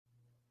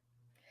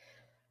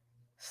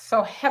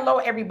So hello,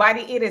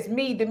 everybody. It is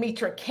me,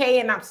 Demetra K,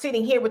 and I'm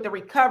sitting here with the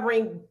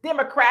recovering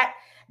Democrat,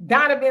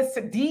 Donovan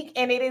Sadiq,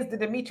 and it is the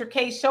Demetra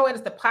K Show. It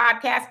is the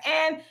podcast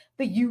and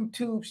the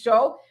YouTube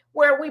show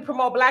where we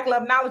promote Black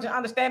love, knowledge, and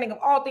understanding of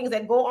all things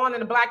that go on in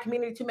the Black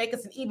community to make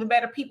us an even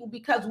better people,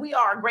 because we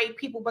are great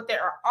people, but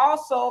there's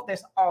also,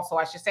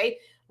 I should say,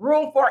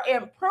 room for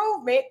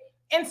improvement.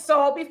 And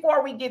so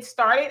before we get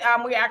started,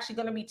 we're actually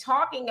going to be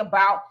talking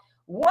about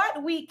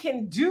what we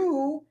can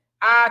do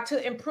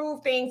to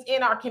improve things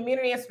in our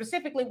community. And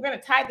specifically, we're going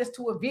to tie this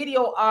to a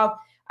video of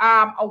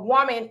a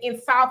woman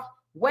in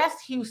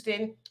Southwest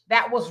Houston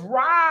that was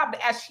robbed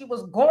as she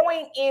was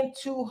going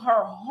into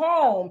her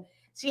home.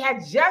 She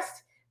had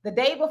just the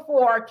day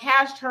before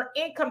cashed her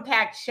income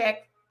tax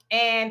check,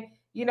 and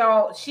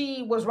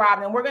she was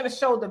robbed. And we're going to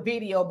show the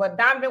video. But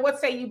Donovan, what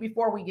say you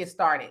before we get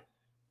started?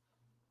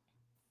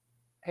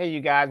 Hey,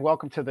 you guys,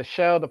 welcome to the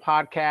show, the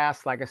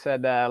podcast. Like I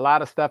said, a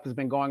lot of stuff has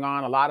been going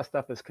on. A lot of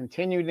stuff is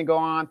continuing to go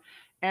on.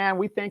 And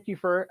we thank you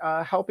for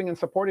helping and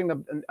supporting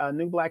the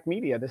New Black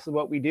Media. This is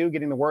what we do,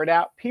 getting the word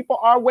out. People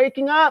are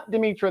waking up,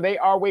 Demetra. They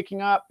are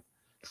waking up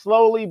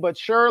slowly but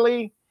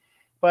surely.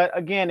 But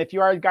again, if you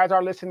guys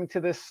are listening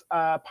to this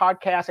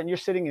podcast and you're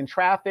sitting in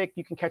traffic,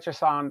 you can catch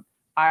us on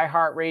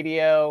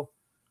iHeartRadio,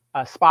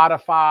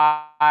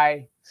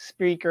 Spotify,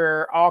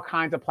 Spreaker, all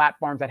kinds of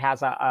platforms that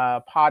has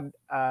a pod.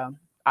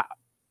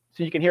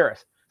 So you can hear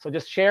us. So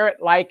just share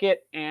it, like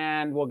it,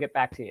 and we'll get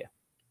back to you.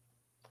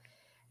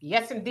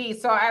 Yes,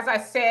 indeed. So as I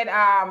said,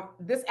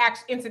 this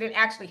incident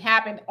actually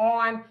happened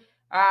on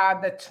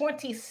the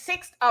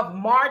 26th of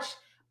March,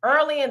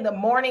 early in the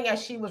morning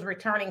as she was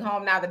returning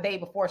home. Now, the day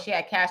before she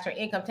had cashed her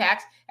income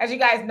tax. As you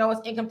guys know,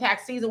 it's income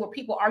tax season where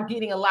people are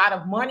getting a lot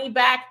of money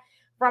back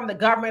from the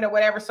government or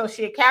whatever. So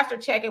she had cashed her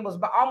check. It was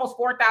almost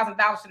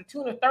 $4,000 to the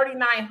tune of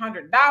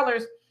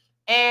 $3,900.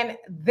 And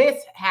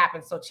this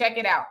happened. So check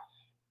it out.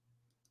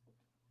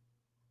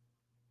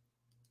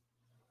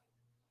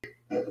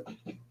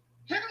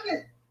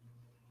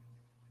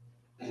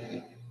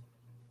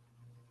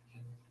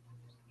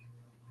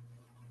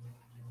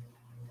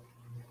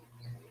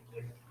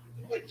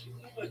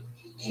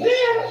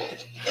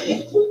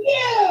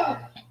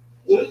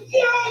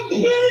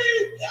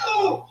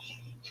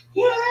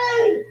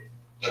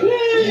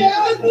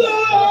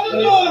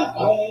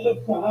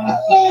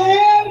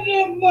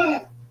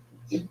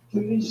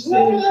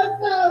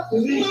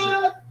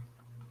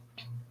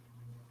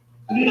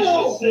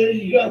 Say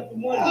you got the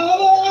money.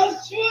 Oh, I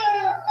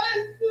swear,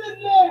 it's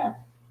in there.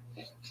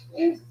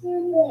 It's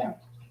in there.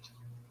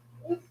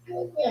 It's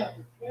in there.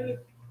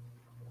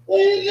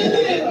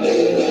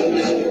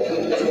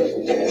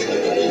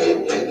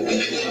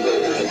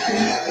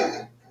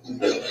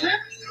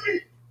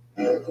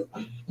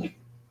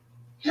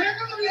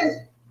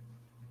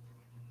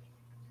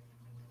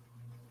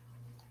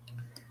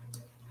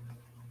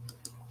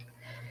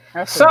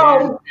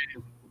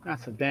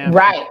 That's a damn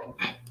right.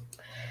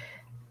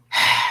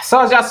 So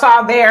as y'all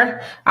saw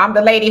there,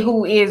 the lady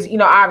who is,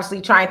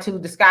 obviously trying to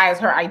disguise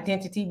her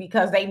identity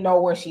because they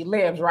know where she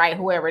lives, right?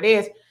 Whoever it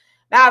is.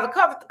 Now, the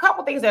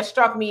couple things that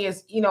struck me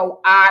is,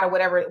 odd or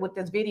whatever with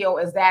this video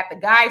is that the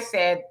guy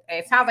said,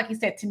 it sounds like he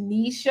said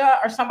Tanisha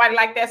or somebody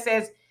like that,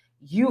 says,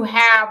 you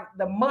have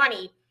the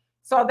money.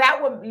 So that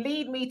would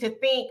lead me to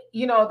think,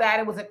 that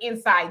it was an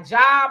inside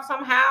job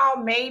somehow.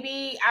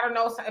 Maybe, I don't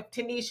know if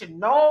Tanisha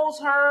knows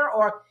her,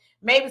 or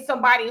maybe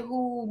somebody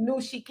who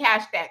knew she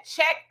cashed that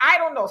check. I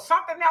don't know.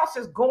 Something else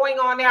is going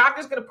on there. I'm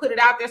just going to put it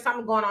out there.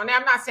 Something going on there.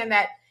 I'm not saying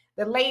that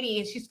the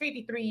lady, she's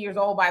 53 years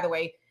old, by the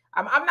way.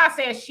 I'm not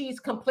saying she's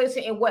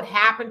complicit in what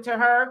happened to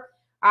her.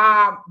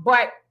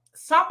 But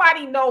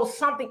somebody knows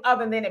something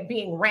other than it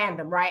being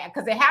random, right?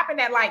 Because it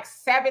happened at like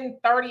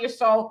 7:30 or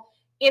so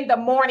in the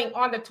morning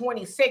on the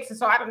 26th. And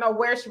so I don't know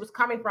where she was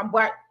coming from,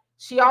 but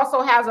she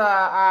also has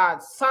a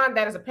son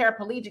that is a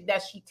paraplegic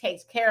that she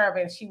takes care of.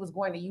 And she was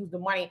going to use the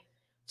money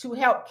to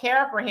help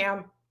care for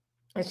him.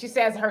 And she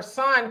says her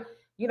son,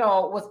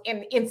 was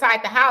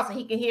inside the house and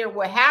he can hear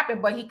what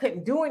happened, but he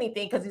couldn't do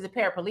anything because he's a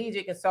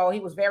paraplegic. And so he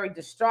was very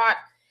distraught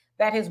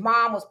that his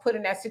mom was put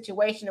in that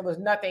situation. There was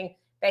nothing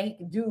that he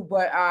could do.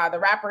 But the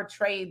rapper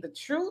Trey the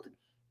Truth,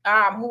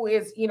 who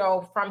is,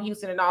 from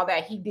Houston and all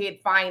that, he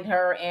did find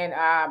her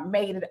and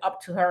made it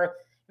up to her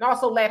and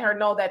also let her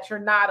know that you're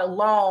not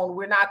alone.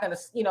 We're not going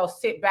to,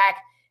 sit back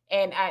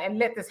and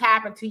let this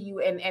happen to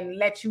you and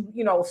let you,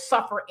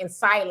 suffer in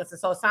silence.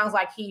 And so it sounds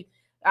like he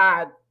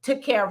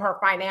took care of her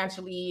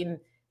financially and,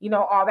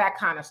 all that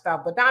kind of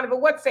stuff. But Donovan,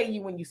 what say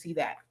you when you see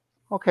that?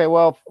 Okay,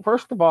 well,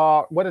 first of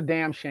all, what a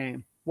damn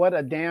shame. What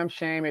a damn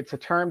shame. It's a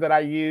term that I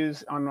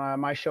use on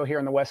my show here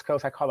on the West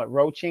Coast. I call it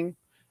roaching.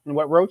 And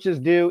what roaches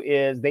do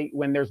is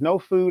when there's no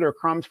food or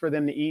crumbs for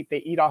them to eat, they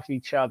eat off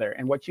each other.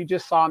 And what you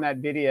just saw in that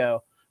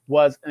video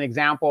was an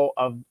example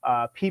of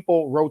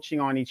people roaching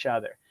on each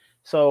other.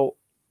 So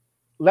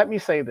let me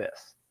say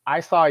this. I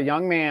saw a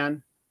young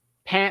man,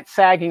 pants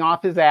sagging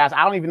off his ass.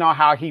 I don't even know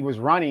how he was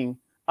running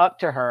up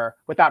to her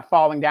without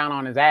falling down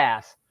on his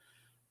ass.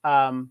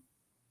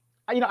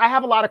 I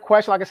have a lot of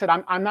questions. Like I said,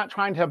 I'm not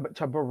trying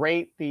to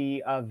berate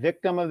the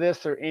victim of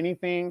this or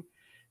anything,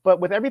 but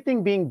with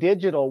everything being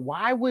digital,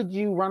 why would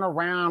you run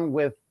around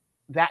with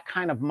that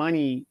kind of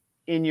money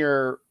in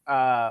your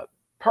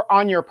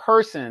on your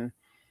person?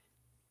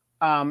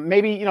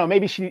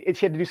 Maybe she had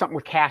to do something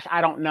with cash.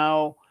 I don't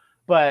know.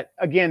 But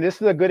again, this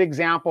is a good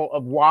example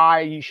of why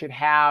you should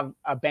have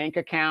a bank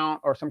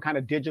account or some kind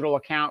of digital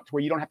account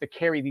where you don't have to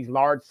carry these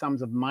large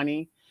sums of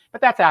money.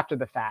 But that's after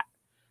the fact.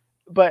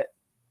 But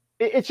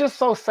it's just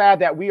so sad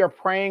that we are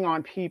preying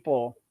on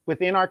people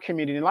within our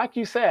community. And like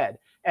you said,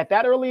 at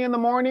that early in the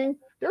morning,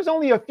 there's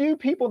only a few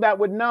people that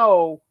would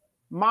know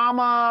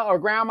mama or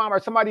grandma or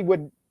somebody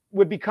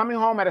would be coming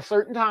home at a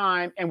certain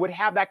time and would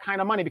have that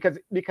kind of money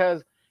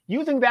because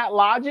using that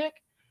logic,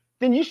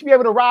 then you should be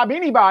able to rob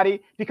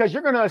anybody because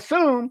you're going to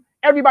assume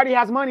everybody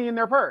has money in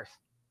their purse,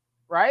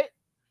 right?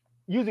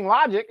 Using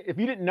logic, if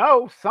you didn't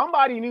know,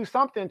 somebody knew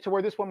something to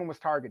where this woman was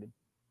targeted.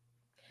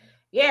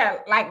 Yeah,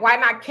 like why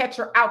not catch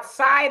her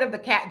outside of the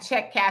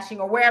check cashing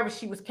or wherever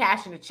she was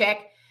cashing the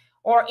check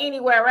or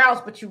anywhere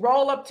else, but you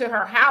roll up to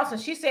her house and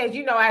she says,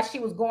 as she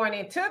was going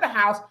into the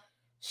house,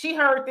 she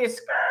heard this,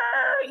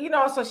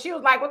 so she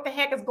was like, what the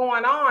heck is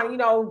going on?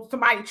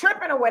 Somebody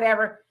tripping or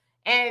whatever.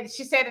 And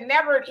she said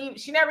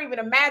she never even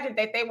imagined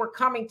that they were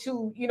coming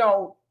to,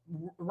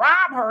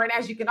 rob her. And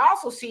as you can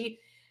also see,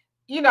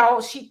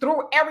 she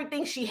threw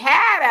everything she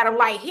had at him.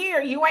 Like,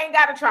 here, you ain't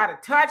got to try to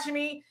touch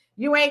me.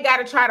 You ain't got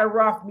to try to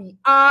rough me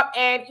up.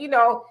 And,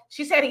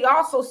 she said he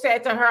also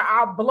said to her,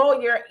 I'll blow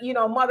your,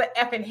 mother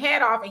effing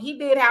head off. And he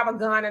did have a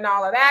gun and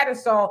all of that. And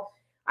so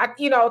I,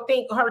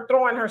 think her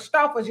throwing her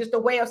stuff was just a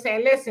way of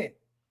saying, listen,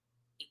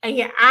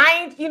 and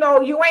I ain't,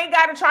 you ain't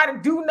got to try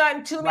to do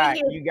nothing to me. Right.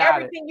 Here's You got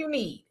everything you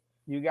need.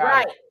 You got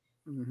right.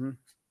 it. Mm-hmm.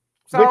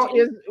 So,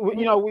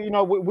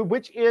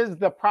 which is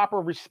the proper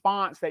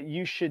response that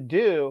you should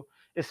do,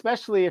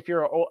 especially if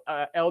you're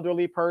an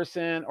elderly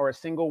person or a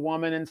single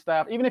woman and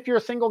stuff. Even if you're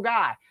a single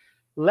guy,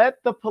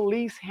 let the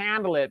police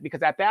handle it,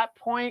 because at that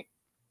point,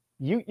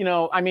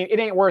 it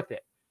ain't worth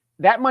it.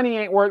 That money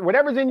ain't worth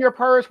whatever's in your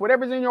purse,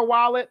 whatever's in your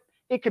wallet.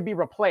 It could be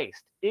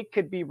replaced.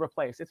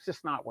 It's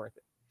just not worth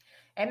it.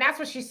 And that's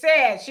what she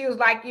said. She was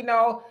like,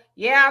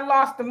 yeah, I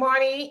lost the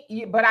money,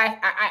 but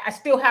I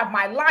still have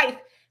my life,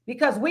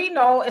 because we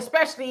know,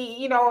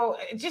 especially,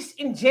 just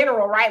in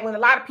general, right? When a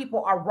lot of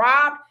people are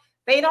robbed,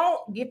 they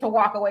don't get to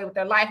walk away with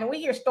their life. And we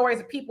hear stories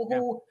of people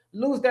who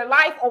lose their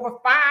life over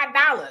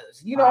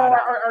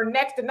 $5, or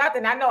next to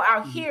nothing. I know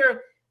out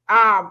here,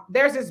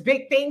 there's this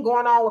big thing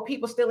going on with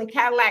people stealing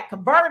Cadillac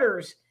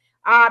converters.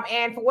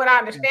 And from what I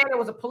understand, there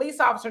was a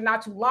police officer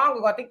not too long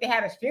ago. I think they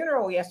had his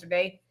funeral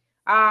yesterday.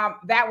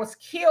 That was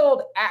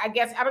killed. I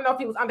guess, I don't know if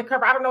he was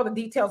undercover. I don't know the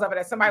details of it.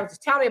 As somebody was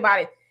just telling me about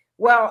it.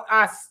 Well,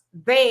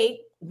 they,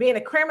 being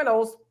the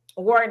criminals,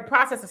 were in the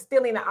process of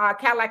stealing a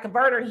Cadillac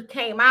converter. And he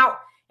came out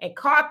and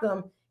caught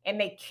them, and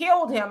they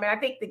killed him. And I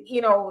think that,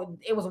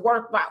 it was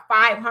worth about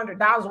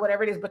 $500 or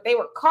whatever it is, but they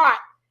were caught.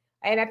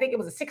 And I think it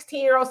was a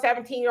 16-year-old,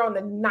 17-year-old,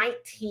 and a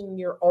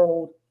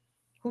 19-year-old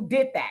who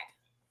did that.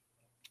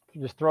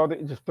 Just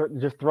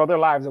throw their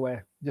lives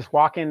away. Just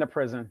walk into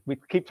prison. We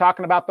keep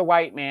talking about the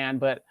white man,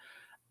 but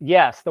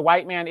yes, the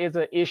white man is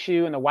an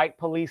issue and the white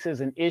police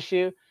is an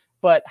issue.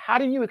 But how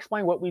do you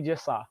explain what we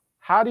just saw?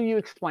 How do you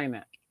explain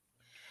that?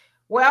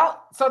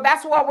 Well, so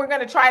that's what we're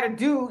going to try to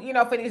do,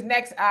 for these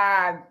next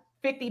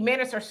 50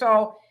 minutes or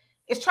so,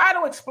 is try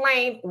to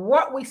explain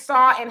what we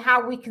saw and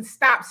how we can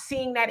stop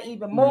seeing that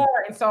even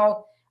more. And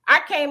so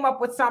I came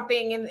up with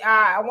something, and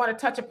I want to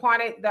touch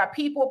upon it: the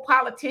people,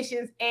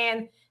 politicians,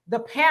 and the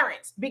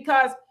parents,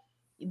 because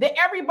the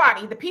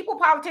people,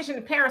 politicians,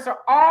 and parents are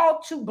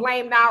all to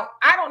blame. Now,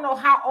 I don't know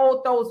how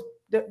old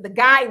the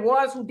guy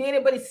was who did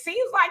it, but it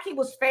seems like he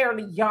was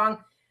fairly young.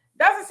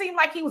 Doesn't seem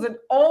like he was an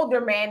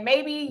older man,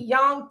 maybe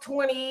young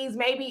 20s,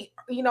 maybe,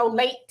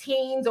 late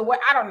teens or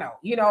what, I don't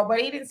know, but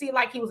he didn't seem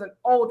like he was an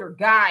older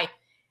guy.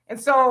 And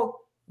so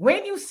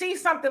when you see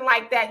something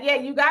like that, yeah,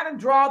 you got to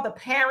draw the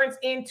parents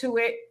into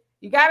it.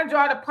 You got to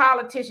draw the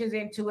politicians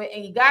into it,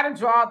 and you got to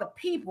draw the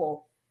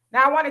people.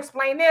 Now, I want to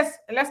explain this,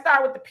 and let's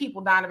start with the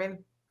people, Donovan.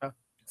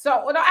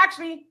 So,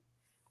 actually,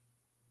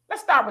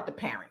 let's start with the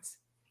parents,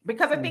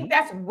 because I think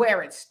that's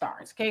where it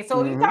starts. Okay,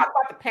 so you talk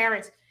about the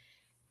parents,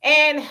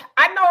 and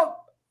I know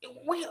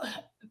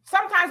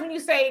sometimes when you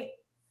say,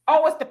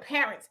 oh, it's the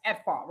parents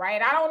at fault,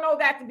 right? I don't know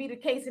that to be the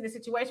case in the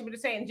situation, but to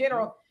say in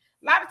general,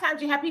 a lot of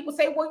times you have people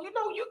say, well, you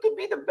could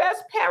be the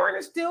best parent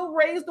and still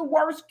raise the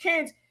worst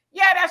kids.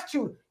 Yeah, that's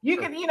true. You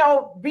can,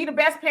 be the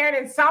best parent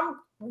in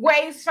some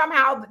way.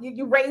 Somehow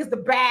you raise the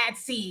bad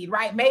seed,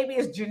 right? Maybe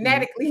it's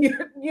genetically,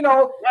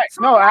 Right.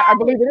 No, I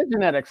believe it is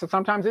genetics. So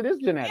sometimes it is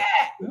genetic.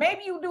 Yeah,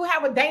 maybe you do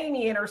have a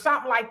Damien or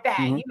something like that,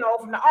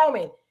 from the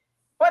omen.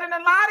 But in a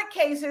lot of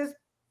cases,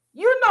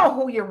 you know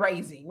who you're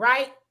raising,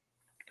 right?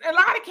 In a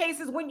lot of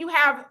cases, when you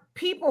have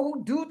people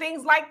who do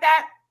things like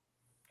that,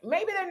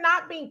 maybe they're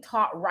not being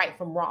taught right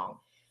from wrong.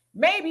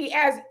 Maybe,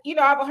 as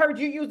I've heard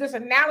you use this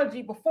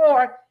analogy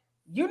before.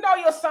 Your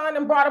son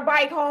and brought a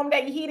bike home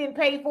that he didn't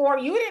pay for,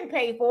 you didn't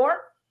pay for,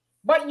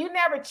 but you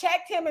never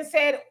checked him and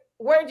said,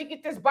 where'd you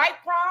get this bike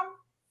from?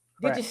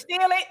 Did you steal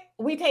it?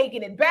 We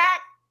taking it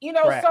back? You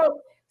know, so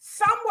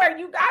somewhere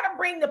you got to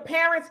bring the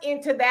parents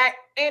into that.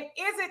 And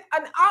is it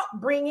an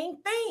upbringing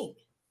thing?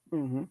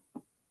 Mm-hmm.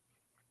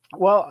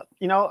 Well,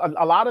 you know,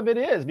 a lot of it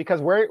is because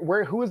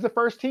who is the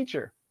first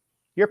teacher?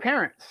 Your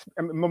parents,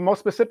 most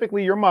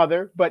specifically your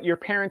mother, but your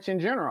parents in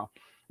general.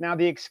 Now,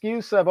 the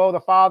excuse of, oh, the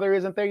father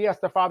isn't there. Yes,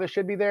 the father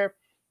should be there.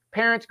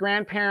 Parents,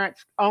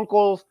 grandparents,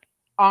 uncles,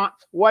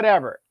 aunts,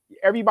 whatever.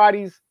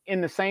 Everybody's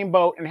in the same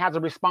boat and has a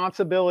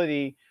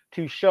responsibility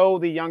to show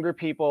the younger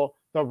people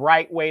the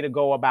right way to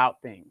go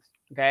about things.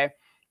 Okay.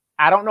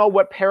 I don't know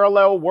what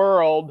parallel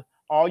world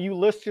all you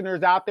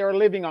listeners out there are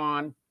living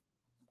on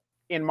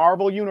in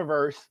Marvel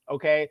Universe.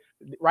 Okay.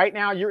 Right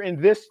now you're in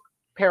this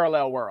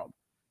parallel world.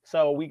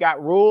 So we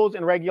got rules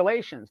and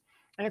regulations.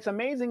 And it's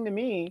amazing to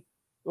me,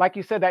 like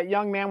you said, that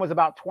young man was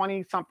about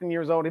 20 something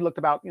years old. He looked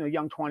about, you know,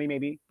 young 20,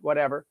 maybe,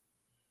 whatever.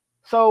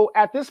 So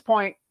at this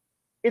point,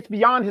 it's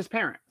beyond his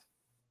parents.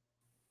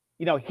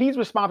 You know, he's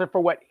responsible for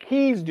what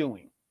he's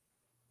doing.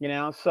 You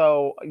know,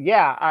 so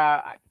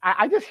yeah,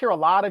 I just hear a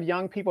lot of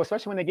young people,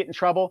 especially when they get in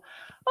trouble.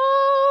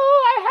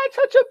 Oh, I had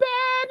such a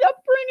bad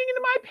upbringing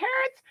into my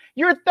parents.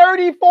 You're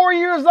 34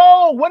 years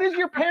old. What does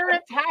your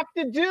parents have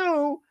to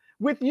do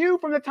with you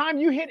from the time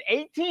you hit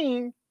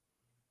 18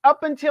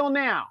 up until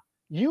now?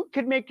 You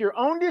could make your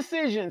own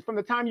decisions from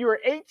the time you were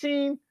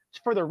 18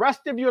 for the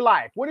rest of your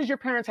life. What does your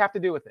parents have to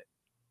do with it?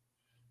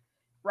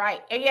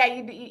 Right. And yeah,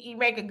 you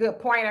make a good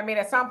point. I mean,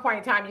 at some point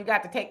in time, you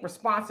got to take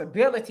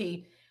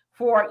responsibility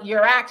for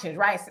your actions,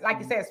 right? Like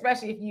you said,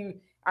 especially if you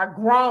are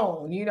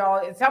grown, you know,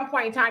 at some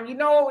point in time, you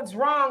know, it's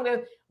wrong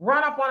to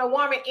run up on a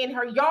woman in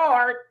her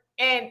yard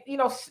and, you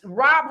know,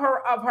 rob her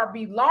of her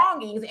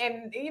belongings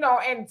and, you know,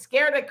 and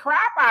scare the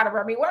crap out of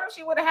her. I mean, what if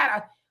she would have had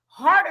a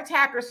heart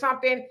attack or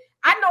something?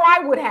 I know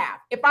I would have.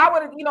 If I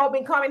would have, you know,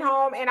 been coming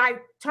home and I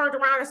turned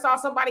around and saw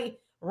somebody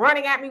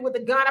running at me with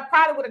a gun, I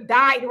probably would have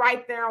died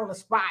right there on the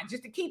spot,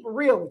 just to keep it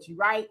real with you,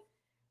 right?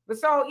 But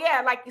so,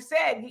 yeah, like you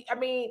said, I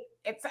mean,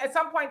 at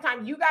some point in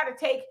time, you got to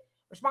take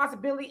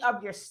responsibility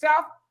of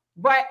yourself.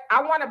 But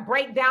I want to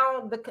break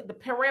down the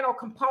parental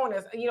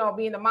components, you know,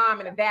 being the mom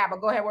and the dad. But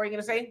go ahead, what are you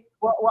going to say?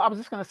 Well, I was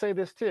just going to say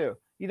this too.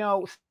 You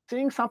know,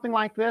 seeing something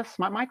like this,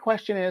 my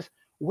question is,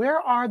 where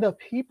are the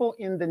people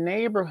in the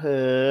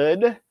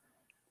neighborhood,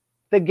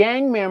 the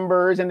gang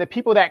members and the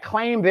people that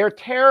claim their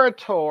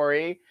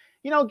territory?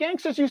 You know,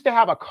 gangsters used to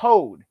have a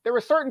code. There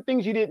were certain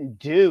things you didn't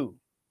do.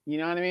 You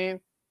know what I mean?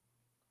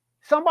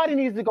 Somebody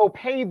needs to go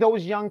pay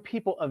those young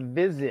people a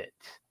visit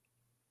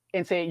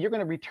and say, you're going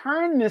to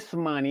return this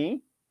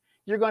money.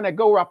 You're going to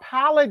go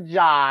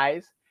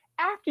apologize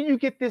after you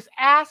get this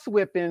ass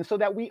whipping so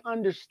that we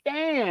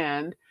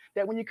understand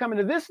that when you come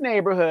into this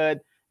neighborhood,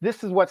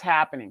 this is what's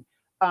happening.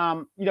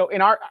 You know,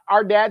 in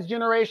our dad's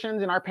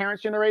generations and our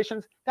parents'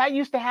 generations, that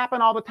used to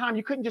happen all the time.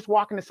 You couldn't just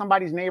walk into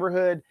somebody's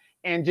neighborhood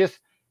and just,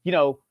 you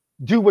know,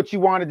 do what you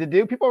wanted to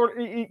do.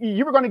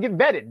 You were going to get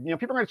vetted. You know,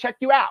 people are going to check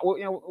you out. Well,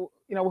 you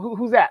know,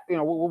 who's that? You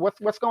know,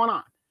 what's going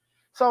on?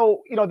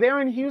 So, you know,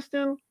 they're in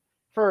Houston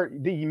for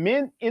the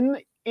men in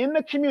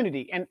the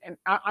community. And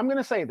I'm going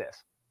to say this.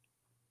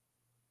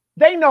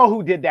 They know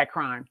who did that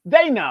crime.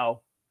 They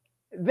know.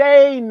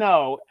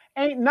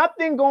 Ain't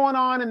nothing going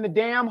on in the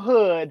damn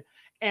hood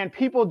and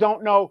people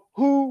don't know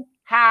who,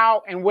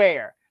 how, and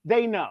where.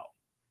 They know.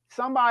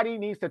 Somebody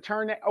needs to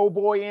turn that old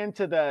boy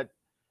into the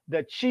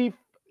chief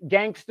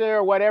gangster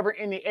or whatever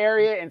in the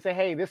area and say,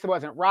 hey, this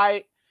wasn't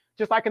right.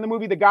 Just like in the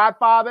movie The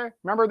Godfather.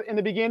 Remember in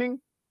the beginning?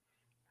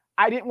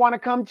 I didn't want to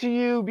come to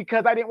you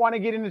because I didn't want to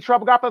get into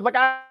trouble. Godfather's like,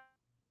 I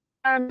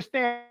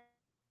understand.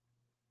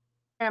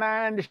 And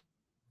I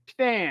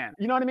understand.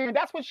 You know what I mean?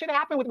 That's what should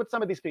happen with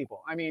some of these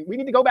people. I mean, we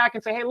need to go back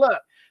and say, hey,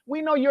 look,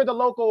 we know you're the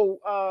local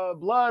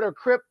blood or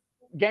Crip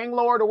gang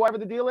lord or whatever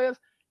the deal is.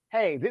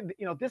 Hey,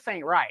 you know, this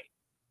ain't right.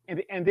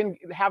 And then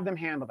have them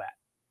handle that.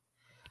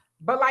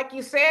 But like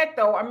you said,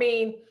 though, I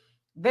mean,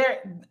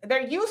 there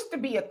used to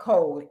be a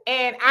code.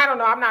 And I don't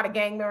know, I'm not a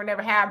gang member,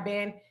 never have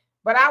been.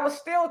 But I would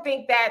still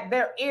think that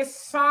there is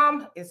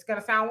some, it's going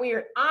to sound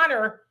weird,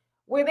 honor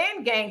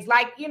within gangs.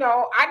 Like, you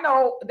know, I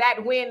know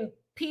that when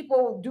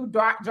people do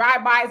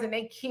drive-bys and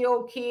they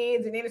kill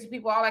kids and innocent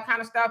people, all that kind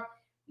of stuff.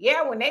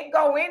 Yeah, when they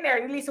go in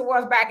there, at least it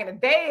was back in the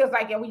day, it was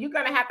like, yeah, well, you're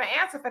going to have to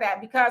answer for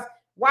that. Because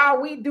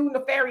while we do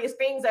nefarious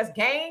things as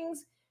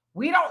gangs,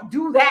 we don't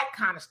do that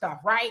kind of stuff,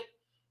 right?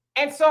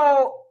 And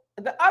so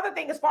the other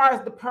thing, as far as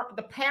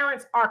the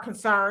parents are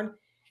concerned,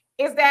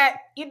 is that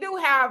you do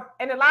have,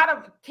 in a lot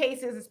of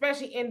cases,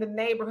 especially in the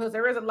neighborhoods,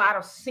 there is a lot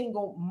of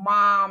single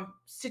mom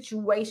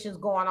situations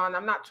going on.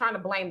 I'm not trying to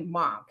blame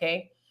mom,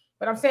 okay?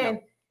 But I'm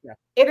saying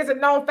It is a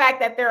known fact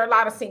that there are a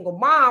lot of single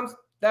moms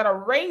that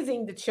are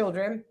raising the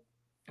children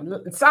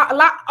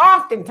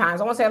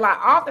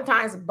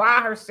oftentimes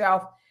by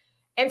herself.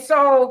 And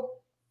so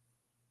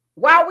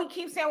while we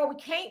keep saying, well, we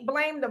can't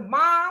blame the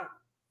mom,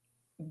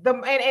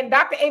 and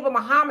Dr. Ava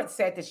Muhammad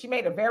said that she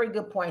made a very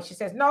good point. She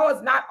says, no,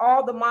 it's not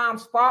all the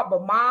mom's fault,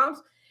 but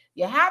moms,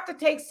 You have to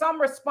take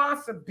some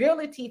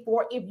responsibility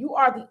for if you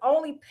are the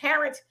only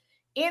parent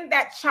in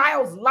that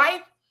child's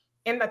life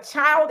and the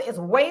child is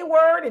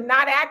wayward and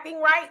not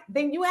acting right,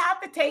 then you have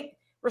to take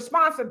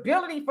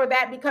responsibility for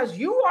that because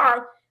you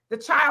are the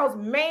child's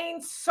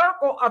main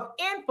circle of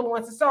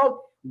influence.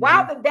 So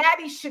while the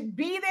daddy should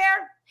be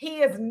there,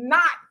 he is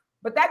not.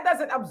 But that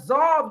doesn't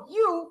absolve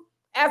you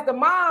as the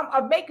mom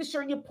of making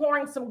sure you're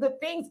pouring some good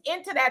things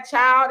into that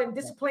child and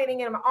disciplining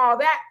him and all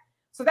that.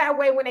 So that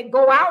way, when they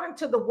go out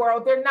into the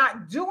world, they're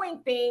not doing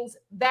things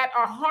that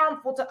are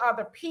harmful to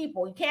other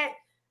people. You can't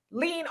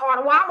lean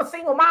on, well, I'm a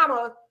single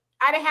mama,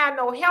 I didn't have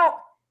no help.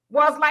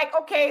 Well, it's like,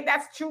 okay,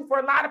 that's true for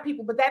a lot of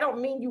people, but that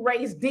don't mean you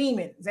raise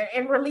demons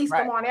and release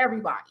them on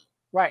everybody.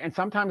 Right. And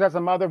sometimes as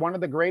a mother, one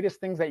of the greatest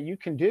things that you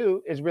can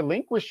do is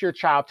relinquish your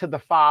child to the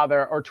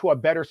father or to a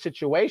better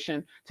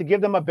situation to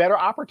give them a better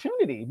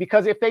opportunity.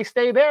 Because if they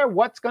stay there,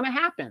 what's going to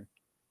happen?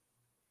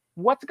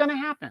 What's going to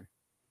happen?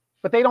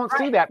 But they don't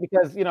see that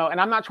because, you know,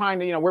 and I'm not trying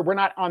to, you know, we're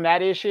not on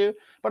that issue,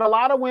 but a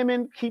lot of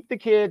women keep the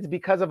kids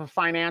because of a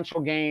financial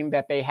gain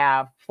that they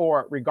have for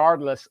it,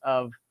 regardless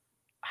of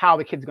how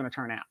the kid's going to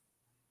turn out.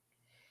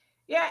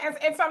 Yeah.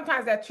 And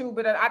sometimes that's true,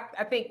 but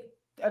I think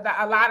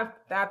a lot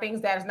of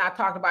things that is not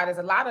talked about is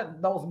a lot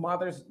of those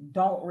mothers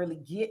don't really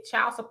get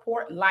child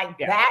support like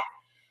that.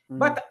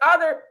 But the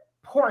other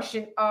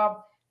portion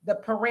of the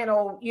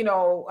parental, you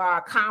know,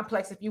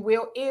 complex, if you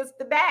will, is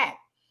the dad.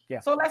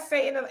 So let's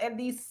say in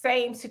these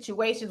same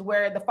situations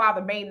where the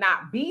father may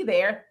not be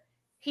there,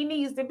 he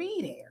needs to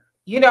be there.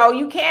 You know,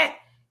 you can,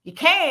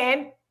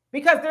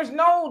 because there's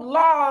no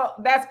law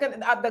that's going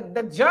to,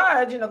 the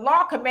judge and the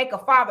law can make a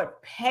father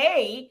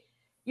pay,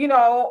 you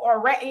know,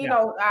 or, you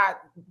know,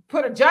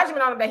 put a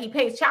judgment on him that he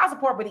pays child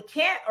support, but he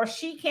can't or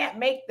she can't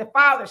make the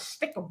father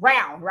stick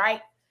around,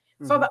 right?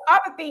 So the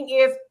other thing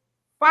is,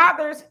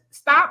 fathers,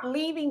 stop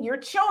leaving your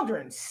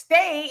children.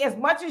 Stay as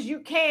much as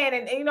you can.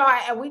 And you know,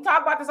 and we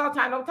talk about this all the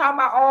time. Don't talk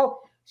about, oh,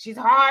 she's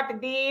hard to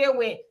deal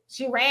with.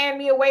 She ran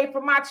me away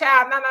from my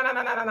child.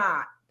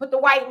 No. Put the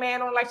white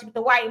man on like she put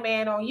the white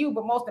man on you.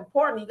 But most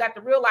importantly, you got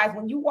to realize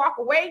when you walk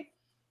away,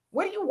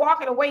 what are you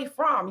walking away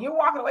from? You're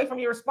walking away from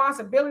your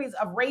responsibilities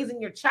of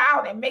raising your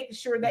child and making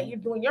sure that you're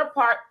doing your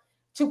part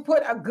to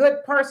put a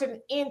good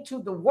person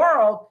into the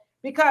world.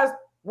 Because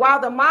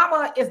while the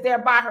mama is there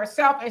by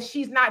herself and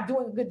she's not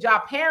doing a good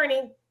job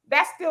parenting,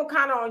 that's still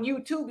kind of on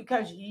you too,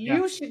 because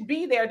you should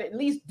be there to at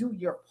least do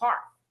your part.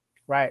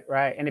 Right.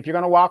 And if you're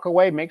going to walk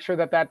away, make sure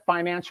that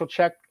financial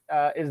check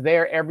is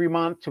there every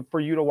month for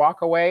you to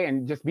walk away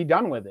and just be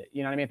done with it.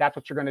 You know what I mean? If that's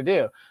what you're going to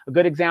do. A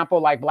good example,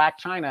 like Black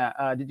China.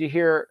 Did you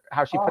hear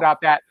how she put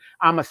out that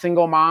I'm a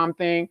single mom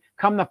thing?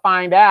 Come to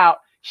find out,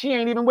 she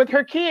ain't even with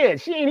her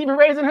kids. She ain't even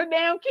raising her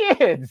damn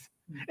kids.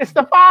 It's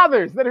the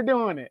fathers that are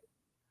doing it.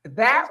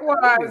 That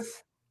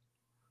was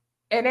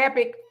an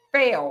epic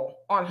fail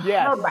on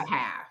her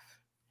behalf.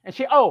 And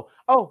she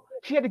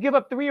had to give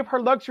up 3 of her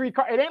luxury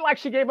cars. It ain't like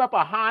she gave up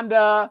a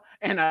Honda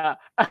and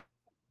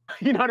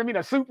you know what I mean,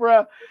 a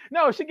Supra.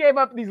 No, she gave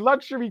up these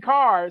luxury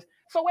cars.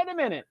 So wait a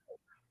minute,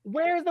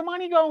 where's the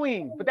money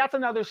going? But that's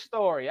another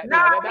story. No,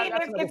 I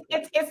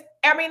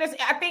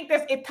think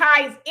it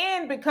ties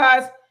in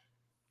because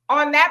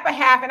on that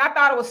behalf, and I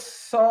thought it was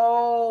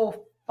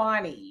so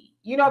funny.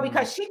 You know,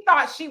 because she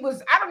thought she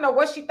was, I don't know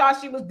what she thought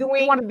she was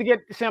doing. She wanted to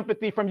get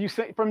sympathy from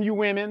you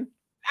women.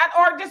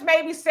 Or just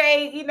maybe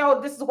say, you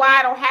know, this is why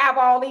I don't have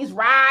all these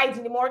rides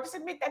anymore. Just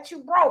admit that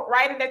you broke,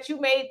 right? And that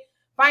you made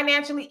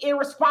financially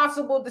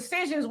irresponsible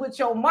decisions with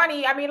your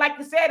money. I mean, like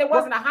you said, it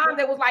wasn't a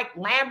Honda. It was like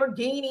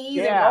Lamborghinis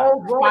and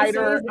Rolls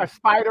Royces. A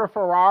Spider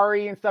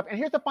Ferrari and stuff. And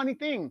here's the funny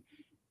thing.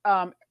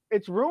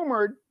 It's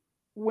rumored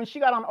when she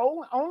got on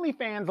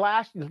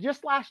OnlyFans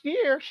just last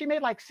year, she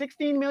made like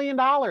 $16 million,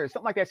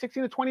 something like that, $16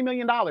 to $20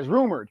 million,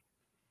 rumored.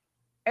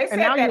 They said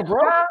that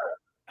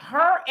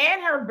her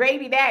and her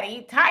baby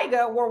daddy,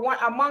 Tyga, were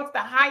amongst the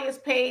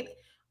highest paid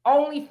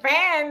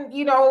OnlyFans,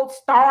 you know,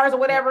 stars or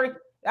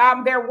whatever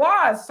there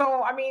was.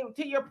 So, I mean,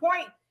 to your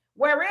point,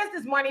 where is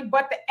this money?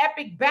 But the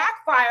epic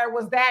backfire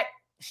was that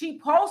she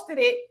posted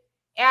it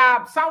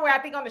somewhere, I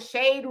think on the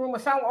Shade Room or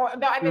somewhere,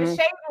 and then the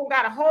Shade Room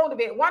got a hold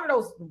of it, one of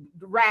those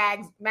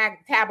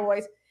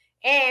tabloids,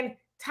 and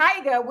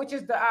Tyga, which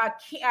is the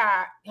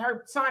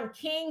her son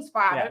King's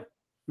father,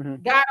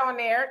 got on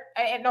there,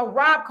 and no,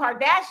 Rob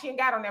Kardashian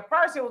got on there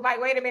first. It was like,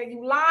 wait a minute,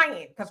 you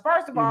lying? Because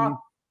first of all,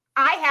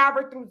 I have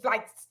her through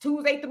like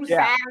Tuesday through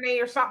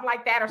Saturday or something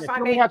like that, or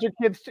Sunday. You have your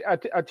kids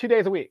 2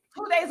 days a week.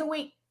 2 days a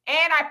week,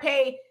 and I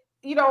pay,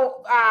 you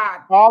know,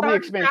 all the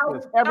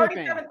expenses,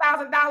 everything,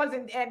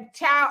 $37,000 and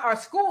child or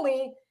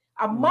schooling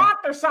a month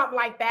or something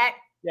like that.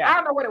 I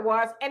don't know what it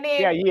was, and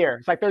then a year.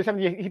 It's like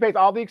 37. He pays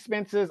all the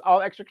expenses,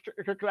 all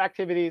extracurricular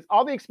activities,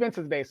 all the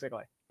expenses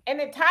basically. And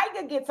then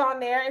Tyga gets on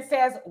there and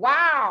says,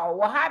 "Wow,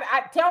 well,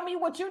 tell me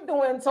what you're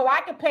doing so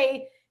I can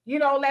pay, you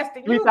know, less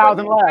than you."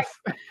 3,000 less.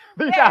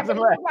 3,000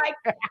 less.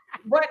 Like,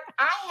 but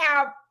I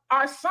have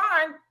our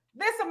son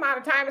this amount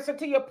of time. And so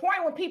to your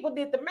point, when people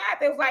did the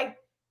math, it was like,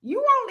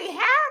 you only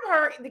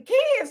have the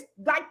kids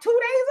like 2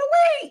 days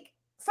a week.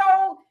 So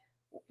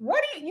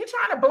what are you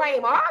trying to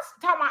blame us?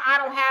 Talking about I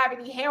don't have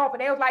any help.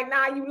 And they was like,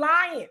 nah, you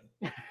lying.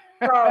 So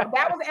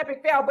that was an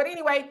epic fail. But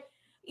anyway,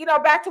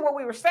 back to what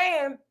we were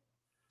saying.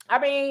 I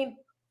mean,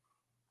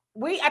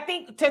 I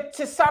think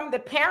to sum the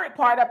parent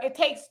part up, it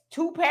takes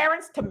two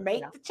parents to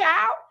make the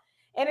child,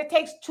 and it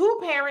takes two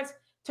parents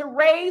to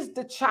raise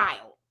the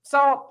child.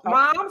 So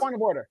moms. Point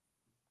of order.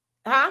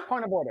 Huh?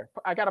 Point of order.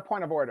 I got a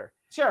point of order.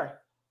 Sure.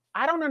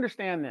 I don't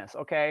understand this,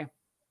 okay?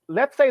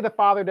 Let's say the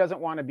father doesn't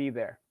want to be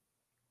there.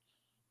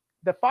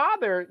 The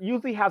father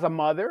usually has a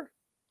mother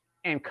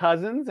and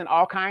cousins and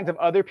all kinds of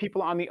other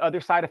people on the other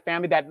side of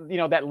family that,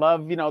 that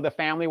love, the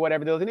family,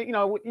 whatever those,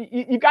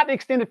 you've got the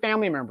extended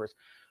family members.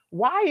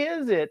 Why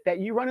is it that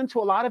you run into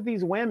a lot of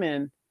these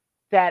women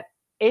that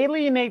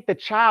alienate the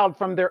child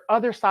from their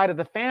other side of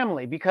the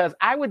family? Because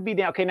I would be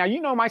down. Okay,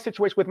 now my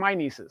situation with my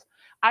nieces.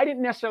 I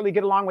didn't necessarily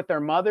get along with their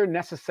mother,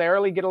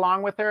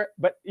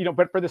 but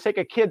but for the sake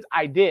of kids,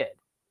 I did.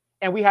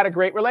 And we had a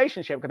great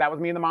relationship because that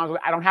was me and the mom.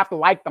 I don't have to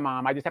like the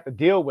mom. I just have to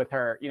deal with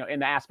her, in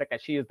the aspect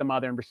that she is the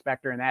mother and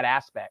respect her in that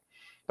aspect.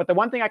 But the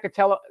one thing I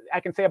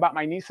can say about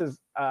my niece's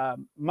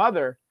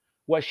mother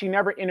was she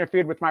never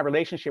interfered with my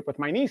relationship with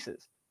my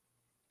nieces.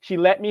 She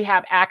let me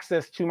have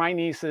access to my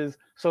nieces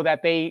so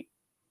that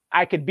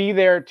I could be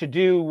there to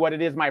do what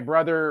it is my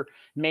brother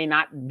may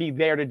not be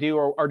there to do,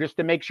 or just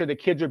to make sure the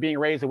kids are being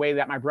raised the way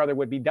that my brother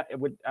would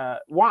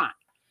want.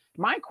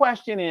 My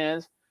question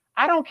is,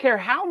 I don't care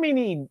how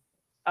many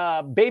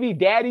baby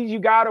daddies you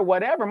got or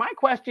whatever. My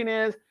question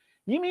is,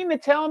 you mean to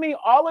tell me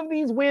all of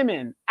these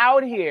women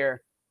out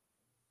here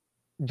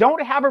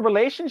don't have a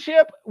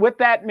relationship with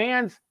that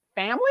man's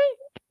family?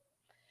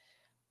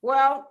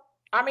 Well,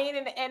 I mean,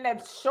 and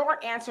the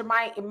short answer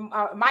might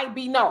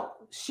be no,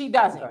 she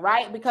doesn't,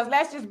 right? Because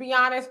let's just be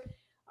honest.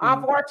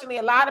 Unfortunately,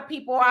 a lot of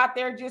people out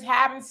there just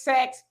having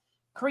sex,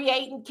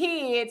 creating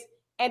kids,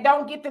 and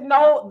don't get to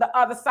know the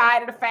other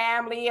side of the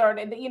family, or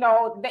they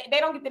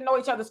don't get to know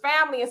each other's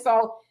family. And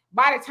so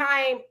by the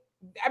time,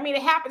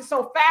 it happens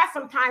so fast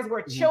sometimes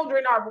where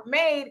children are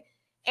made.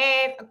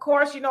 And of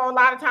course, a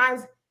lot of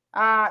times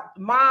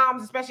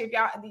moms, especially if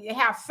y'all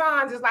have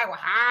sons, it's like, well,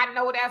 I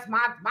know that's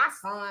my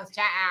son's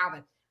child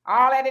and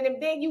all that.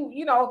 And then you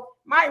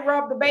might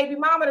rub the baby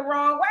mama the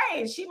wrong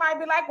way. And she might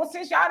be like, well,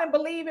 since y'all didn't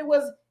believe it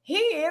was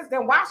his,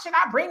 then why should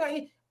I bring her?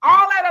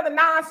 All that other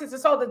nonsense.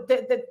 And so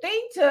the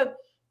thing to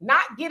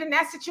not get in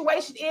that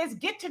situation is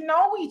get to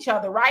know each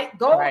other, right?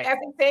 Go, as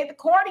they say, the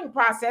courting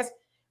process.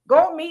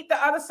 Go meet the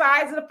other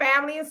sides of the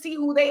family and see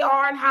who they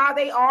are and how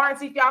they are, and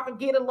see if y'all can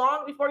get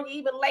along before you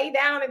even lay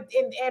down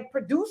and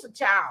produce a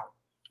child.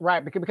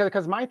 Right,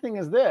 because my thing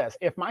is this: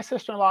 if my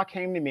sister-in-law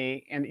came to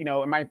me, and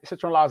my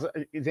sister-in-law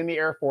is in the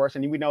Air Force,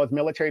 and we know as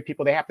military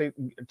people they have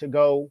to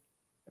go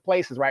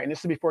places, right? And this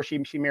is before she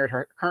married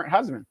her current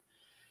husband.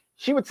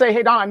 She would say,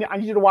 "Hey, Don, I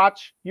need you to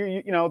watch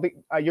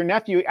your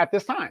nephew at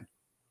this time."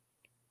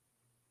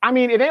 I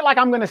mean, it ain't like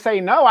I'm going to say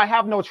no. I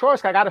have no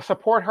choice. I got to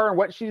support her in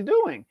what she's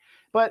doing.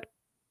 But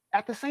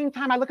at the same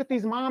time, I look at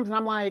these moms and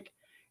I'm like,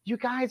 you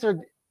guys are.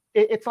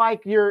 It's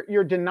like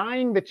you're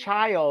denying the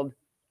child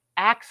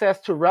access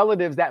to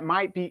relatives that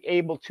might be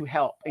able to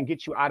help and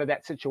get you out of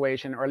that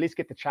situation, or at least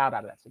get the child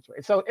out of that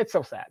situation. So it's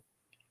so sad.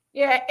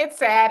 Yeah, it's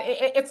sad.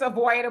 It's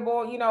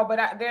avoidable,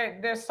 but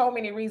there's so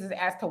many reasons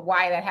as to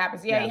why that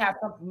happens. Yeah, you have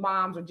some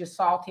moms are just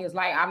salty. It's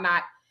like, I'm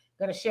not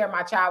going to share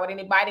my child with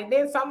anybody.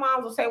 Then some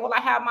moms will say, well, I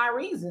have my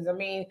reasons. I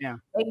mean,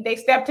 they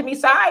stepped to me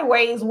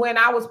sideways when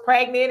I was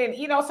pregnant. And,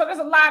 so there's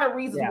a lot of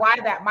reasons why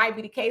that might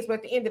be the case. But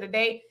at the end of the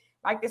day,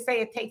 like they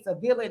say, it takes a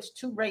village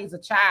to raise a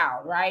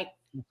child, right?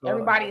 The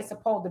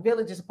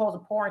village is supposed to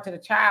pour into the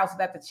child so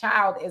that the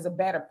child is a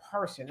better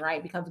person,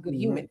 right? Becomes a good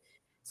human.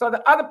 So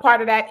the other part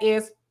of that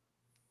is,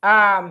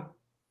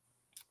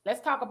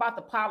 let's talk about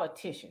the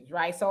politicians,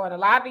 right? So in a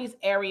lot of these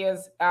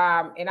areas,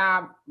 and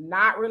I'm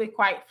not really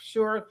quite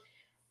sure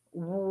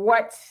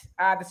what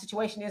the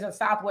situation is in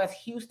Southwest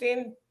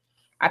Houston.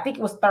 I think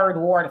it was 3rd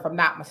Ward, if I'm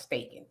not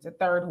mistaken. It's the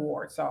 3rd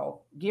Ward,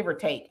 so give or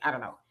take, I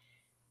don't know.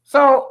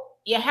 So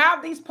you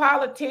have these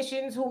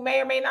politicians who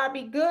may or may not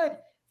be good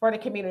for the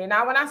community.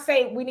 Now, when I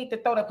say we need to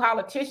throw the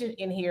politicians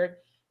in here,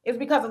 it's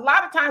because a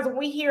lot of times when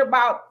we hear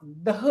about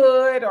the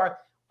hood or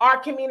our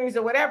communities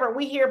or whatever,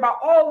 we hear about,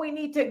 we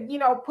need to,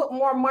 put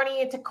more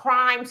money into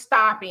crime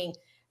stopping,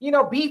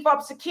 beef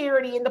up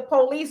security and the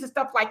police and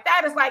stuff like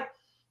that. It's like,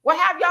 well,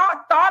 have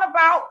y'all thought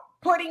about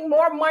putting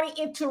more money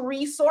into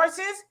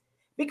resources?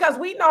 Because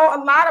we know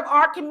a lot of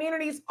our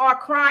communities are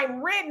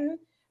crime ridden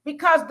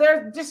because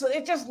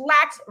it just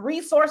lacks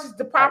resources,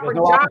 the proper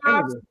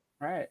jobs.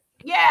 Right.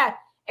 Yeah.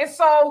 And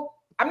so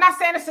I'm not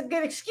saying it's a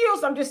good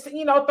excuse. I'm just,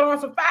 throwing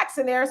some facts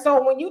in there.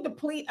 So when you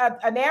deplete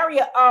an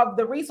area of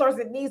the resource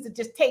that needs to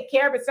just take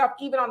care of itself,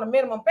 even on a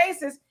minimum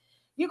basis,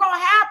 you're going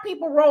to have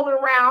people rolling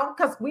around,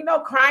 because we know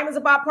crime is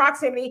about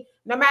proximity.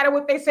 No matter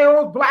what they say,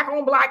 it's black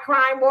on black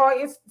crime. Well,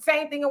 it's the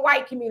same thing in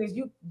white communities.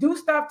 You do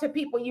stuff to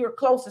people you're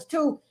closest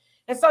to.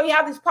 And so you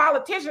have these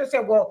politicians say,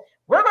 well,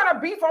 we're going to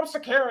beef up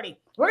security.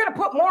 We're going to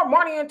put more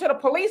money into the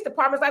police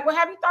departments. Like, well,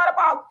 have you thought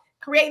about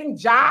creating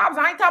jobs.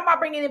 I ain't talking about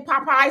bringing in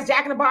Popeyes,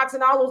 Jack in the Box,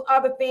 and all those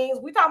other things.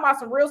 We talking about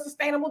some real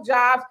sustainable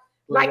jobs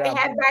like they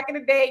had back in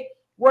the day,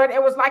 where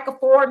it was like a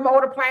Ford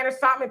motor plant or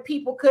something, and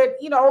people could,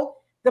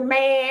 the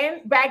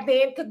man back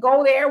then could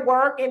go there,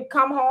 work, and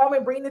come home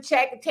and bring the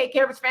check and take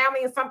care of his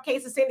family. In some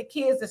cases, send the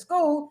kids to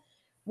school.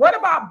 What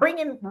about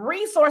bringing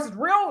resources,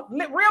 real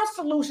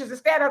solutions,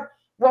 instead of,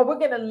 well, we're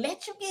going to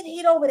let you get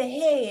hit over the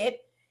head,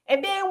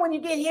 and then when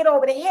you get hit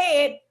over the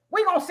head,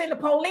 we're going to send the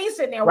police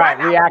in there. Right,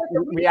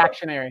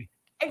 reactionary.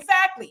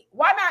 Exactly.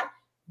 Why not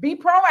be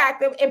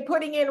proactive in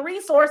putting in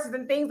resources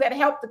and things that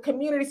help the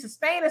community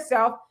sustain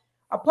itself,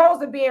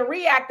 opposed to being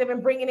reactive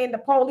and bringing in the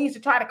police to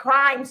try to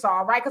crime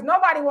solve, right? Because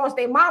nobody wants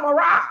their mama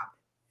robbed.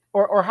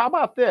 Or how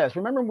about this?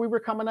 Remember when we were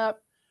coming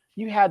up,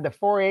 you had the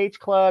 4-H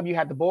club, you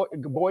had the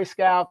Boy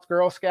Scouts,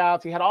 Girl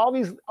Scouts, you had all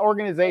these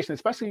organizations,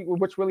 especially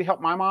which really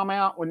helped my mom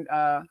out when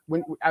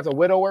as a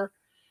widower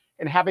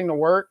and having to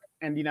work.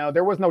 And,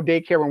 there was no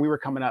daycare when we were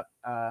coming up.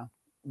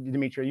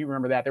 Demetria, you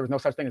remember that. There was no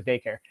such thing as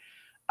daycare.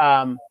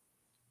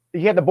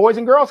 You had the Boys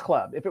and Girls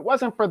Club. If it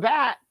wasn't for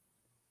that,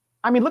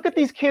 I mean, look at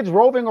these kids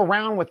roving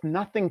around with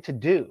nothing to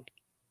do.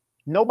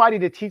 Nobody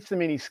to teach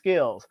them any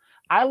skills.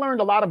 I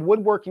learned a lot of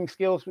woodworking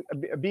skills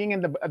being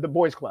in the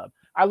boys club.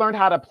 I learned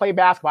how to play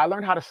basketball. I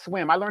learned how to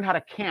swim. I learned how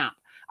to camp.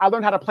 I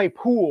learned how to play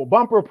pool,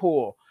 bumper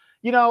pool.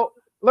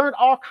 Learned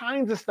all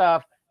kinds of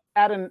stuff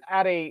at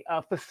a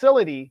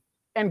facility.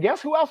 And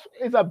guess who else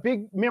is a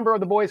big member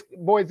of the Boys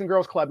and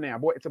Girls Club now?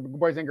 It's a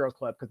Boys and Girls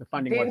Club because the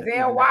funding wasn't.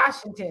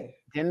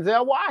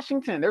 Denzel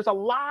Washington. There's a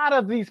lot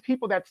of these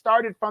people that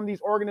started from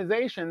these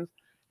organizations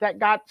that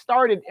got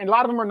started, and a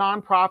lot of them are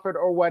nonprofit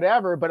or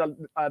whatever, but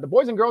the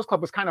Boys and Girls Club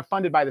was kind of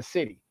funded by the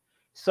city.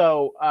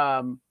 So,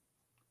 I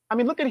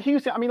mean, look at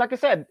Houston. I mean, like I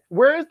said,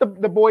 where is the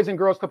Boys and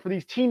Girls Club for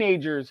these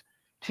teenagers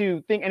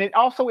to think? And it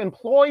also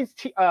employs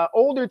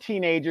older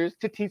teenagers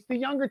to teach the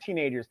younger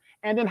teenagers.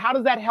 And then how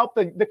does that help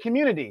the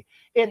community?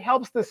 It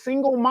helps the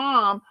single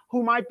mom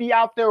who might be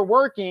out there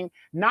working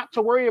not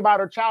to worry about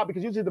her child,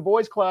 because usually the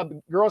Boys Club,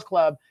 Girls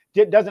Club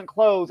doesn't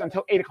close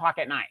until 8:00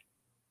 at night.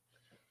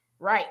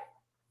 Right.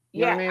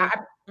 Yeah.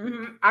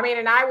 I mean,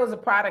 and I was a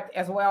product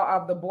as well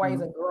of the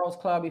Boys and Girls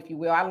Club, if you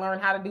will. I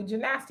learned how to do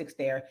gymnastics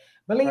there.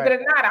 Believe it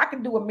or not, I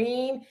can do a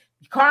mean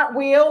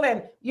cartwheel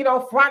and,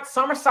 front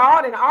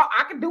somersault, and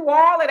I can do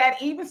all of that,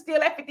 even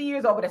still at 50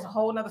 years old. But that's a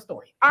whole nother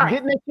story. All right.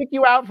 Didn't they kick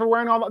you out for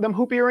wearing all them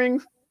hoop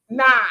earrings?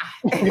 Nah.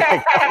 But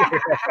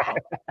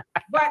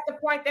the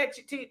point that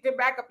to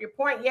back up your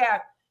point,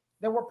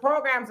 there were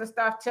programs and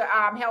stuff to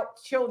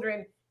help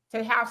children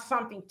to have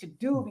something to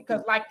do,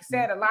 because like you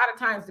said, a lot of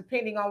times,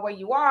 depending on where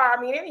you are, I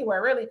mean,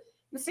 anywhere really,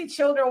 you see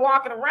children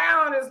walking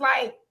around, it's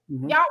like,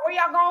 y'all, where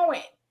y'all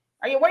going?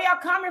 Where y'all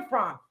coming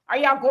from? Are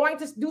y'all going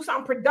to do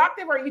something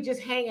productive, or are you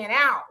just hanging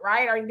out,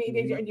 right? Are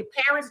your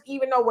parents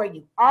even know where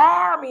you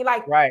are? I mean,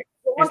 like, right.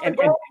 What's the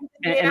goal?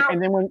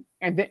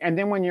 And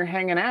then when you're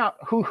hanging out,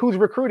 who's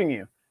recruiting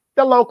you?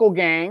 The local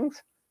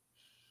gangs.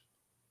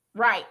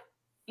 Right.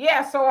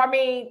 Yeah. So, I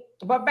mean,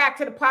 but back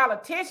to the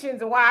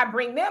politicians, and why I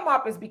bring them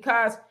up is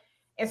because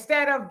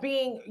instead of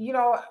being,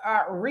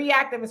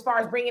 reactive as far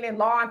as bringing in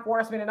law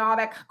enforcement and all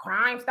that,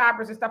 Crime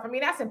Stoppers and stuff, I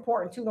mean, that's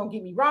important too, don't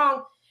get me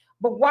wrong.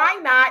 But why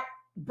not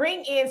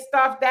bring in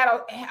stuff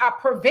that'll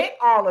prevent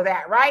all of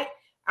that, right?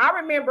 I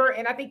remember,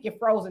 and I think you're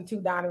frozen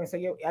too, Donovan, so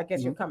I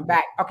guess you'll come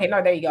back. Okay,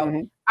 no, there you go.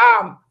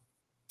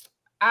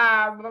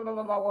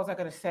 What was I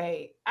going to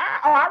say?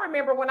 I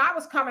remember when I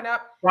was coming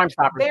up. Crime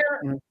Stoppers.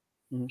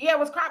 Yeah, it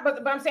was crime,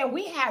 but I'm saying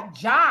we had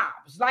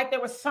jobs. Like there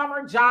were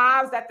summer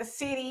jobs at the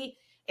city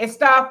and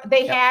stuff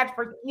they had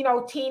for,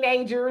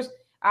 teenagers.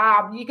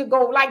 You could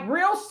go like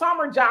real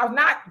summer jobs,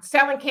 not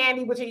selling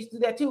candy, which I used to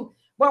do that too,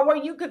 but where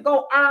you could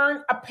go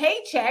earn a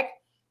paycheck.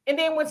 And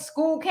then when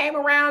school came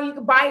around, you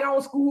could buy your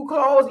own school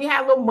clothes. You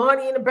had a little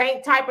money in the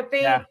bank type of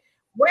thing. Yeah.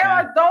 Where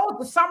are those?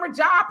 The summer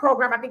job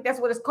program, I think that's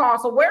what it's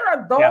called. So where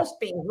are those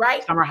things,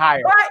 right? Summer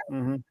hire.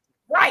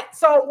 Right.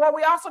 So what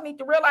we also need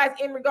to realize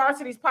in regards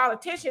to these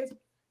politicians,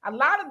 a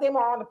lot of them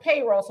are on the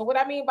payroll. So what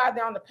I mean by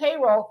they're on the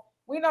payroll,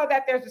 we know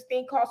that there's this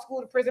thing called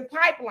school to prison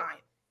pipeline.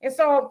 And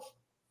so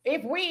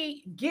if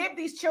we give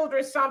these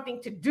children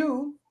something to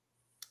do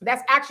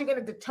that's actually going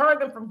to deter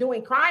them from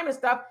doing crime and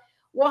stuff,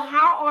 well,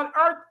 how on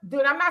earth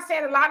do, I'm not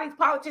saying a lot of these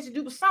politicians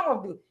do, but some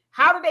of them do.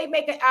 How do they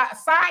make a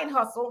side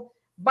hustle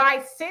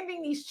by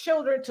sending these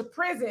children to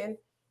prison?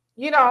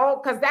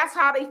 Because that's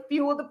how they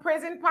fuel the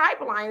prison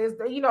pipeline is,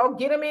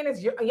 get them in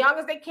as young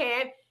as they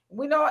can.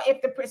 We know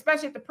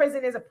especially if the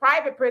prison is a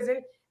private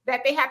prison,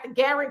 that they have to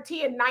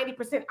guarantee a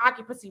 90%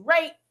 occupancy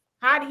rate.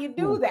 How do you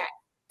do that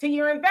to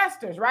your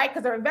investors, right?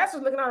 Because their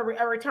investors looking at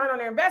a return on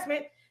their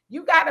investment.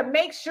 You got to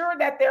make sure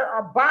that there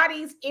are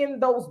bodies in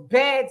those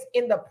beds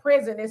in the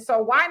prison. And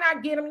so why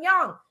not get them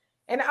young?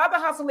 And the other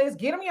hustle is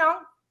get them young.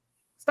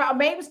 Start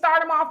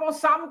them off on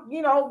some,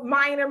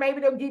 minor.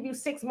 Maybe they'll give you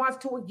 6 months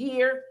to a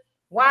year.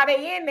 While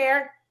they in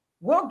there,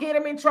 we'll get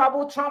them in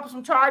trouble, trump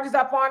some charges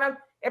up on them.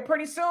 And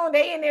pretty soon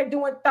they in there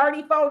doing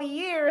 30, 40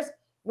 years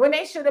when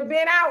they should have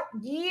been out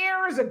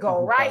years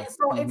ago, right?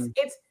 So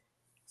it's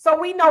so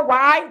we know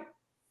why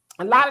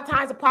A lot of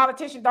times the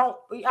politicians don't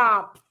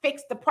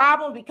fix the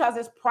problem because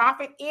there's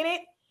profit in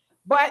it,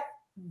 but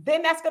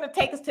then that's going to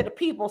take us to the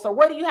people. So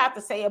what do you have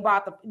to say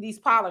about these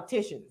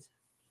politicians?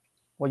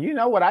 Well, you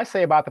know what I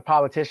say about the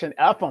politician,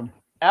 F them,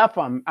 F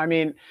them. I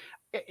mean,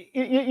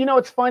 you know,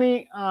 it's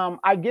funny.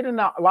 I get in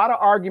a lot of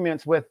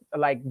arguments with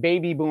like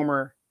baby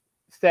boomer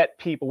set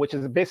people, which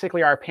is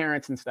basically our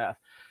parents and stuff.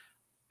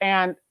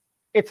 And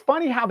it's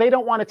funny how they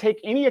don't want to take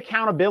any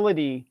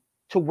accountability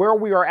to where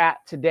we are at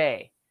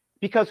today,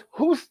 because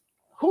who's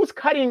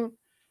cutting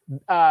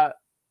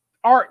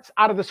arts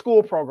out of the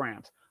school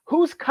programs?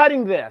 Who's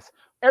cutting this?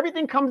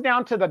 Everything comes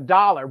down to the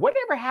dollar.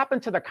 Whatever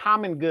happened to the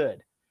common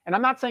good? And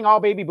I'm not saying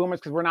all baby boomers,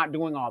 because we're not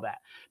doing all that,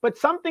 but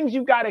some things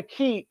you got to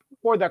keep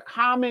for the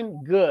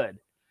common good.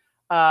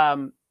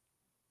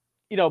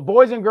 You know,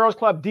 Boys and Girls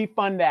Club,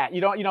 defund that. You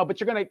know, but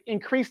you're going to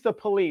increase the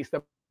police.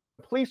 The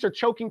police are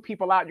choking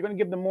people out. You're going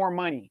to give them more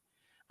money.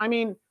 I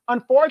mean,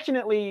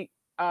 unfortunately,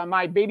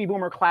 my baby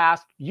boomer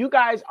class, you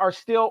guys are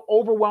still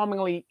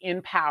overwhelmingly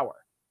in power.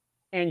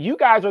 And you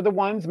guys are the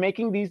ones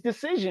making these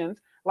decisions.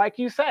 Like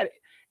you said,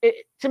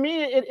 to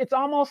me, it's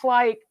almost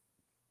like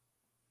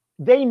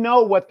they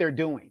know what they're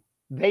doing.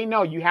 They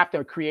know you have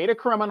to create a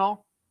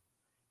criminal,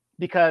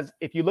 because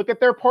if you look at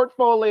their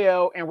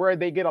portfolio and where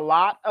they get a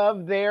lot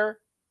of their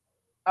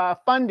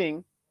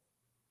funding,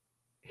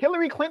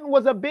 Hillary Clinton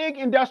was a big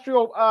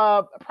industrial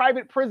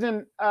private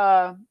prison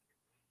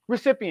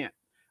recipient.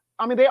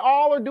 I mean, they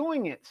all are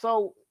doing it.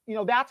 So, you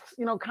know, that's,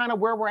 you know, kind of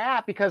where we're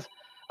at, because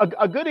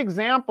a good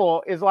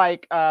example is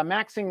like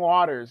Maxine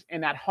Waters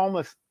and that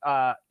homeless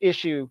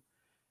issue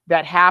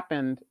that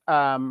happened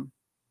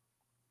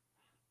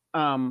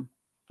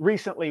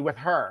recently with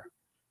her.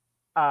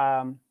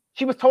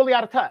 She was totally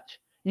out of touch.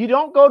 You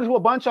don't go to a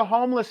bunch of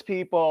homeless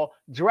people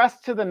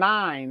dressed to the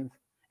nines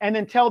and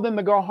then tell them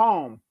to go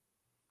home.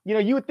 You know,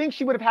 you would think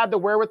she would have had the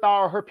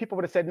wherewithal, or her people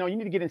would have said, no, you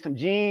need to get in some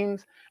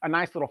jeans, a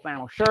nice little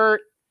flannel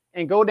shirt,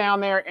 and go down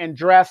there and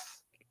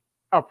dress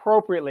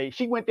appropriately.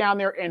 She went down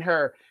there in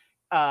her,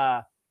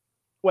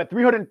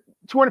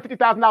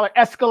 $250,000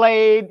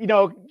 Escalade. You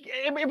know,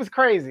 it was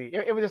crazy.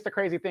 It was just a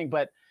crazy thing.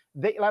 But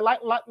they,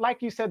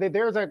 like you said, that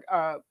there's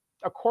a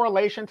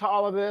correlation to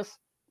all of this,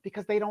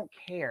 because they don't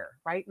care.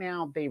 Right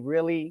now, they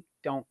really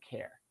don't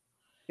care.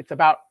 It's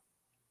about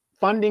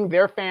funding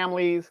their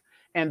families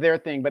and their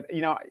thing. But,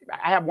 you know,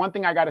 I have one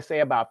thing I got to say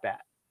about that.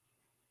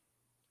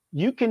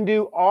 You can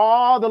do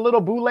all the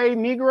little boule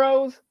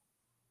Negroes.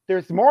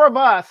 There's more of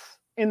us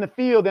in the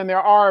field than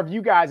there are of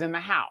you guys in the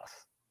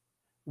house.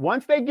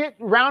 Once they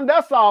round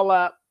us all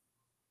up,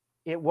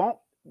 it won't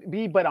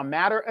be but a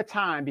matter of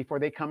time before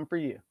they come for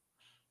you.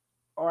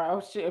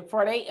 Or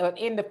for they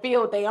in the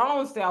field their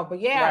own self.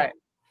 But yeah, right.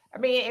 I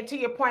mean, and to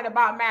your point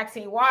about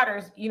Maxine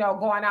Waters, you know,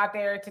 going out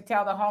there to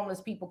tell the homeless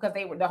people, because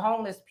they were the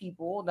homeless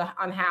people, the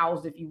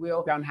unhoused, if you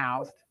will. The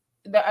unhoused.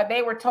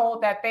 They were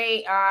told that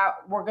they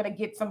were going to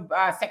get some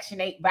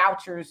Section 8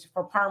 vouchers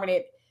for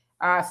permanent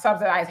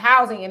subsidized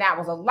housing, and that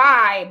was a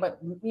lie. But,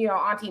 you know,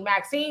 Auntie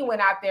Maxine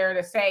went out there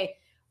to say,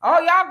 oh,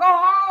 y'all go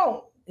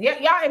home.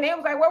 Yeah, and they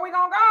was like, where we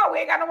gonna go? We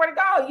ain't got nowhere to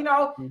go, you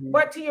know. Mm-hmm.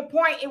 But to your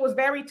point, it was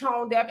very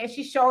tone deaf, and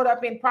she showed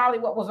up in probably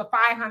what was a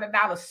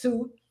 $500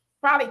 suit,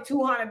 probably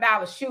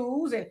 $200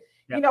 shoes, and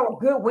you know, a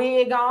good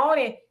wig on,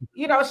 and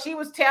you know, she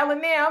was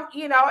telling them,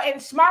 you know, and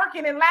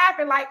smirking and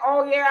laughing like,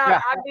 oh yeah.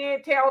 I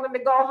did tell them to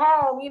go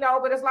home, you know.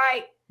 But it's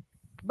like,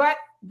 but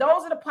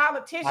those are the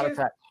politicians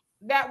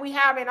that we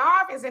have in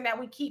office and that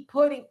we keep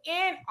putting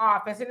in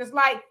office, and it's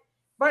like.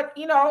 But,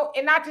 you know,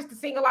 and not just to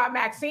single out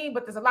Maxine,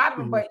 but there's a lot of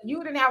them, but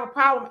you didn't have a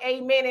problem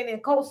amening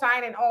and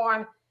co-signing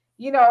on,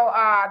 you know,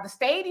 the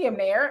stadium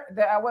there,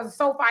 was it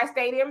SoFi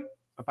Stadium?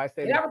 SoFi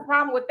Stadium. You didn't have a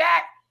problem with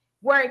that,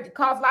 where it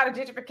caused a lot of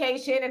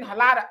gentrification and a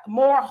lot of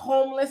more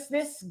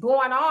homelessness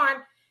going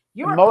on.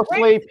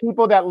 Mostly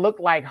people that look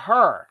like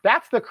her.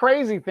 That's the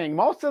crazy thing.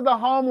 Most of the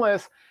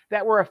homeless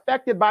that were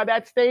affected by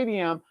that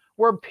stadium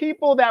were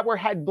people that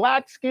had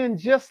black skin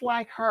just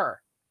like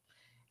her.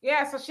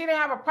 Yeah, so she didn't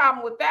have a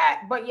problem with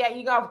that, but yeah,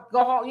 you gotta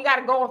go home. You got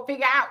to go and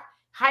figure out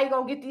how you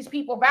gonna get these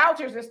people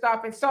vouchers and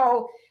stuff. And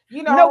so,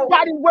 you know,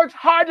 nobody works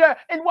harder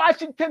in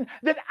Washington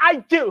than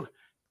I do.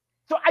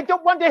 So I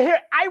don't want to hear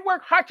I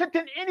work harder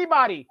than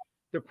anybody.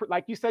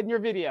 Like you said in your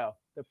video,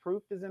 the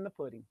proof is in the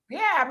pudding.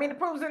 Yeah, I mean, the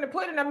proof is in the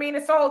pudding. I mean,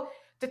 and so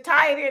to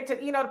tie it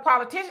into, you know, the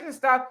politicians and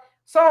stuff.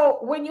 So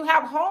when you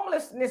have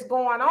homelessness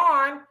going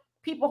on,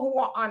 people who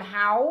are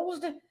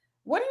unhoused,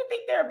 what do you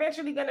think they're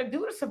eventually gonna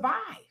do to survive?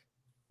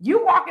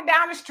 You walking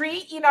down the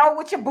street, you know,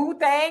 with your boo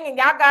thing, and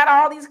y'all got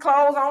all these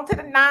clothes on to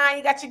the nine.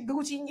 You got your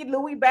Gucci and your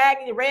Louis bag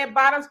and your red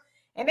bottoms,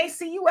 and they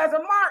see you as a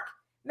mark.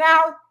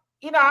 Now,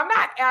 you know, I'm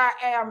not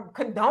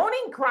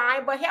condoning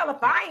crime, but hell, if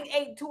I ain't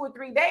ate 2 or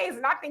 3 days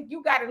and I think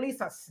you got at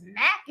least a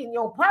snack in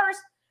your purse,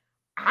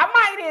 I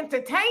might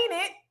entertain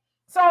it.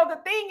 So the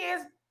thing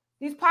is,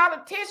 these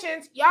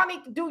politicians, y'all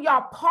need to do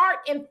your part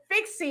in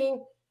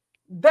fixing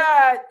the,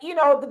 you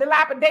know, the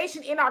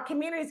dilapidation in our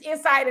communities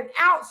inside and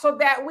out, so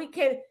that we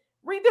can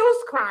reduce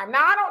crime.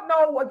 Now, I don't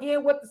know,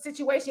 again, what the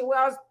situation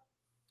was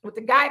with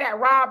the guy that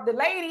robbed the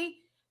lady,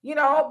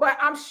 but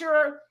I'm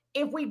sure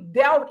if we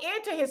delve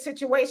into his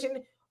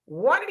situation,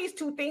 one of these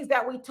two things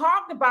that we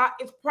talked about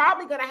is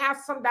probably going to have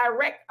some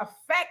direct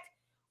effect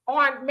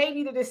on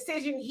maybe the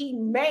decision he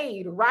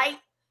made, right?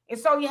 And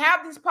so you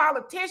have these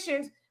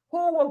politicians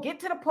who will get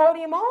to the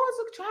podium.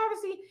 Oh, it's a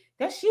travesty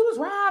that she was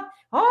robbed.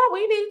 Oh,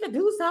 we need to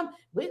do something.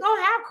 We're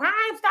going to have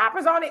Crime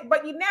Stoppers on it.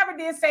 But you never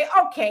did say,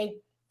 okay,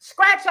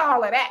 scratch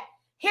all of that.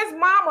 His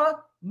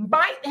mama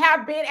might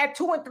have been at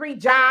 2 and 3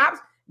 jobs.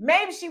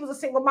 Maybe she was a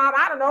single mom.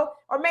 I don't know.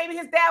 Or maybe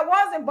his dad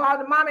was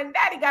involved and mom and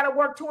daddy got to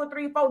work 2 and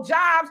 3, 4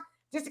 jobs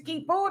just to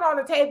keep food on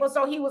the table.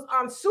 So he was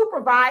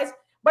unsupervised.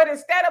 But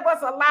instead of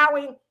us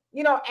allowing,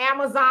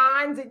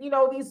 Amazons and,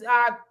 these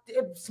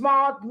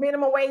small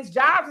minimum wage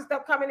jobs and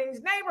stuff coming in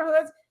these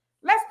neighborhoods,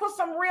 let's put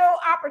some real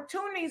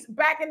opportunities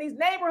back in these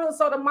neighborhoods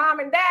so the mom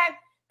and dad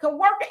can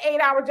work an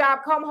 8-hour job,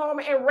 come home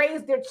and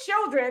raise their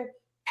children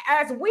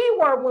as we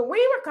were when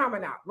we were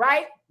coming up,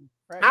 right?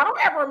 I don't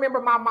ever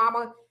remember my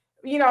mama,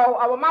 when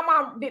my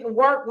mom didn't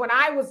work when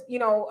I was,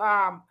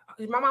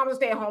 my mom was a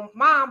stay-at-home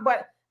mom,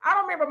 but I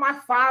don't remember my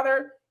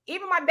father,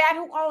 even my dad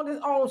who owned his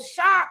own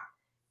shop,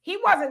 he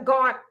wasn't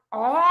gone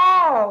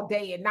all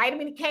day and night. I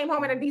mean, he came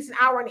home in a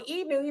decent hour in the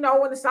evening,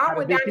 when the sun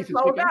went down, he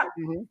closed up.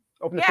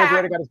 Opened the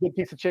refrigerator, got his good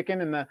piece of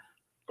chicken and the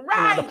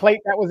right. The plate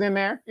that was in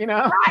there,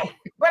 Right.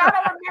 But I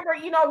don't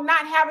remember,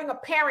 not having a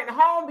parent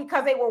home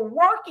because they were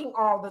working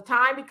all the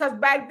time, because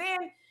back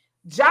then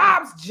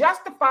jobs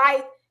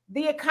justified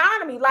the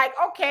economy. Like,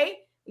 okay,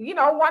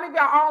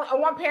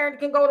 one parent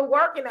can go to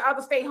work and the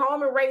other stay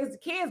home and raise the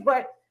kids.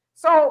 But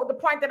so the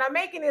point that I'm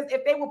making is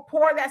if they would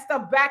pour that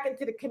stuff back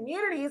into the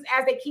communities,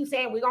 as they keep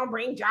saying, we're going to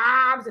bring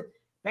jobs and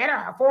better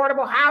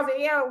affordable housing.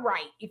 Yeah,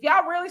 right. If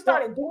y'all really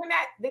started doing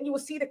that, then you will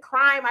see the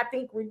crime, I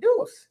think,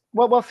 reduce.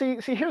 Well, see,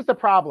 here's the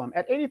problem.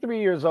 At 83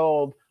 years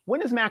old,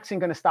 when is Maxine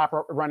going to stop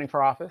running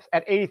for office?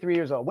 At 83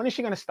 years old, when is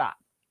she going to stop?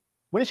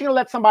 When is she going to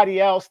let somebody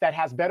else that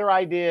has better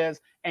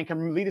ideas and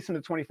can lead us into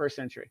the 21st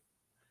century?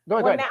 Go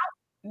ahead.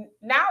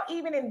 Now,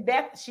 even in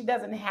death, she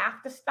doesn't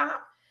have to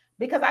stop,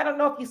 because I don't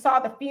know if you saw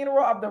the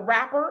funeral of the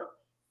rapper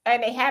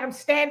and they had him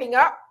standing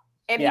up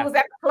and he was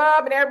at the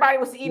club and everybody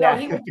was, he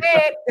was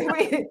dead.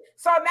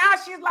 So now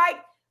she's like,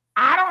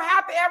 I don't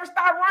have to ever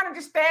start running.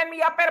 Just stand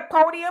me up at a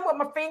podium with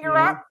my finger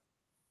up.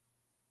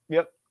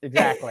 Yep,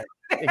 exactly.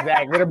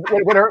 Exactly.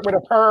 with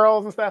her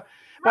pearls and stuff.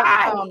 But,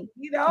 right.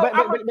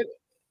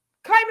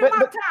 Claiming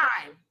my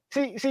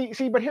time.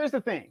 See, but here's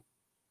the thing.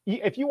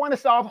 If you want to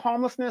solve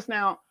homelessness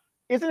now,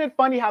 isn't it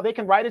funny how they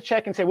can write a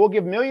check and say, we'll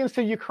give millions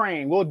to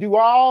Ukraine. We'll do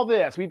all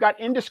this. We've got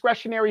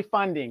indiscretionary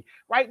funding.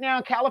 Right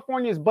now,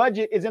 California's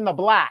budget is in the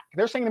black.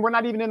 They're saying that we're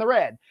not even in the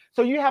red.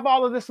 So you have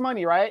all of this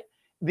money, right?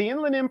 The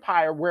Inland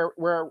Empire, where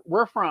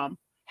we're from,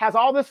 has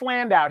all this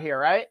land out here,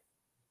 right?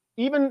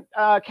 Even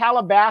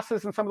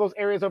Calabasas and some of those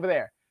areas over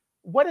there.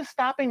 What is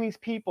stopping these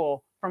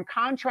people from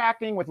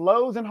contracting with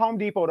Lowe's and Home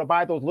Depot to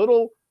buy those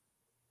little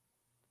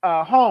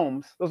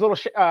homes, those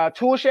little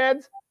tool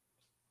sheds,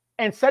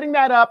 and setting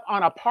that up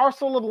on a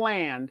parcel of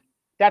land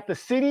that the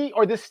city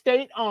or the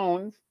state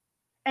owns,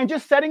 and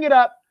just setting it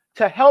up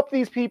to help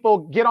these people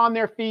get on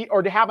their feet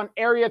or to have an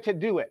area to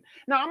do it?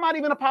 Now, I'm not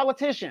even a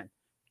politician.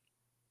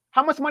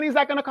 How much money is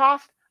that going to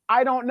cost?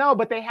 I don't know,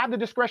 but they have the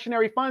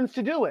discretionary funds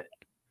to do it.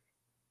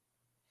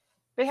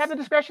 They have the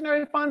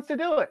discretionary funds to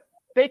do it.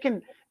 They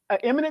can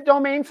eminent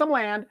domain some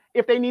land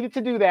if they needed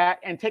to do that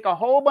and take a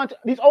whole bunch of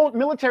these old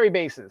military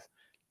bases.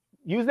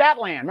 Use that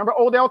land. Remember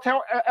old El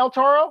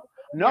Toro?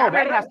 No,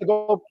 that has to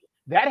go.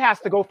 That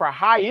has to go for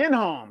high-end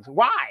homes.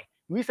 Why?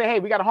 We say, hey,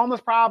 we got a homeless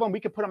problem. We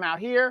could put them out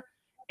here.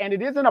 And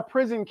it isn't a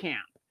prison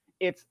camp.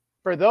 It's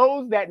for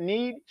those that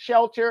need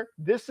shelter.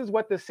 This is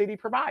what the city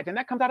provides. And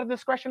that comes out of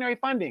discretionary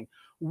funding.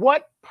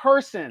 What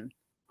person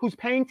who's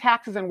paying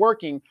taxes and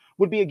working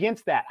would be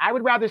against that? I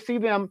would rather see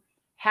them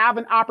have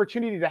an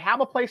opportunity to have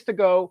a place to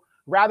go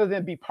rather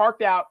than be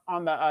parked out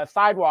on the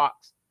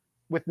sidewalks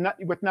with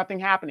nothing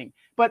happening.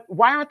 But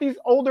why aren't these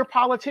older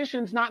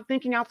politicians not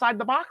thinking outside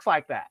the box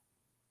like that?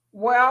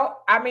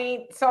 Well, I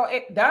mean, so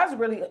it does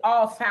really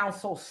all sound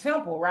so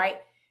simple, right?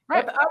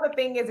 But the other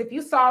thing is, if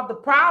you solve the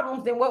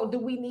problems, then what do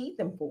we need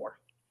them for?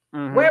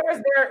 Mm-hmm.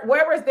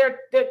 Where is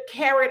their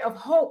carrot of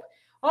hope?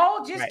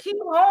 Oh, just keep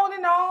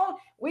holding on.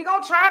 We're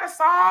going to try to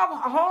solve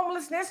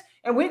homelessness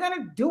and we're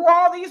going to do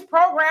all these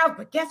programs.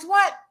 But guess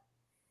what?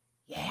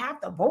 You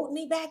have to vote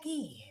me back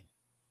in.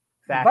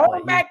 Exactly.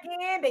 Vote back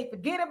in. They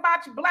forget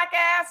about your black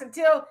ass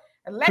until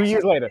election 2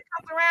 years later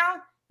comes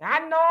around.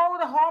 I know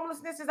the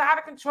homelessness is out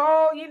of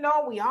control.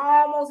 We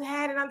almost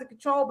had it under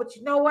control. But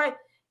you know what?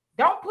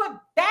 Don't put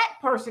that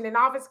person in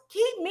office.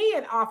 Keep me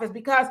in office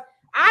because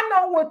I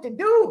know what to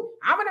do.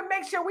 I'm going to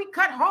make sure we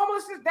cut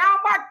homelessness down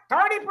by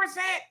 30%.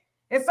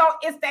 And so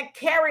it's that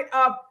carrot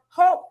of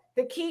hope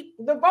to keep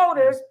the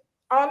voters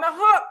on the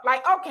hook.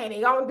 Like, okay,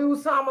 they're going to do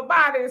something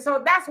about it. And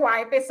so that's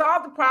why if they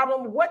solve the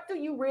problem, what do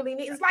you really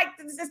need? It's like,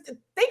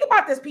 think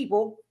about this,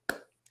 people.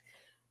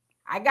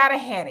 I got a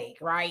headache,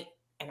 right?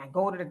 And I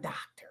go to the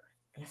doctor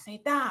and I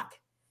say, Doc,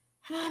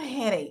 I got a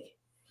headache.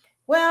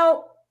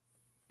 Well,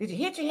 did you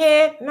hit your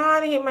head? No, I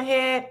didn't hit my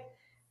head.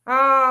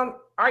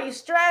 Are Are you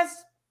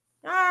stressed?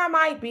 I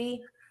might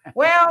be.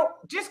 Well,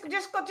 just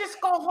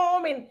go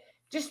home and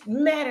just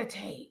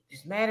meditate.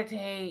 Just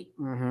meditate.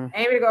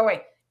 Maybe go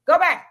away. Go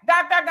back.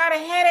 Doctor, I got a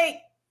headache.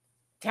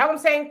 Tell him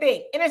same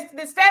thing. And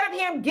instead of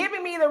him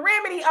giving me the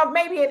remedy of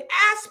maybe an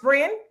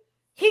aspirin,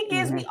 he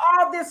gives me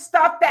all this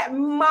stuff that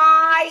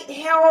might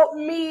help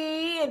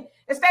me. And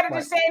instead of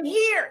just saying,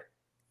 here,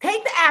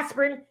 take the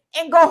aspirin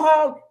and go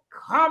home,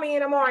 call me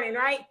in the morning,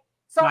 right?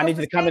 So I need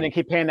you to come in and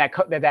keep paying that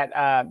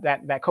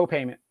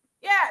co-payment.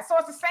 Yeah, so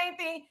it's the same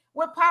thing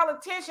with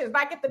politicians.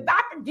 Like if the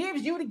doctor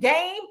gives you the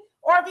game,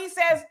 or if he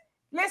says,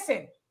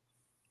 listen,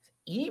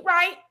 eat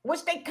right,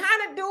 which they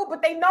kind of do,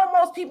 but they know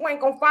most people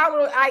ain't gonna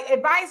follow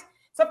advice.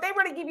 So if they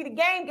really give you the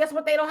game, guess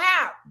what they don't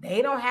have?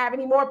 They don't have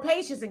any more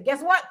patience. And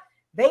guess what?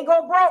 They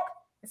go broke.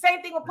 The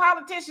same thing with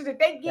politicians. If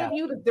they give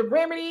you the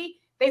remedy,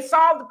 they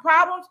solve the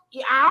problems.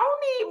 I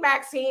don't need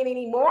Maxine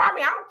anymore. I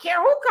mean, I don't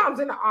care who comes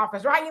in the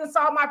office, right? You can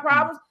solve my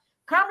problems.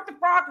 Kermit the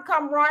Frog can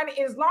come run.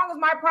 As long as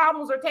my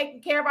problems are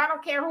taken care of, I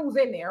don't care who's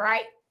in there,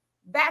 right?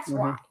 That's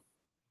why.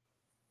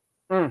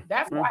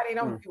 That's why they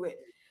don't do it.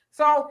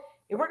 So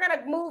if we're going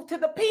to move to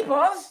the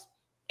people's,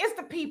 it's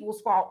the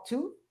people's fault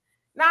too.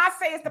 Now I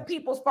say it's the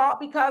people's fault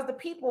because the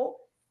people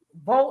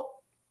vote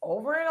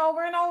over and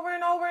over and over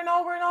and over and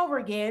over and over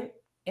again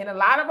in a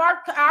lot of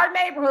our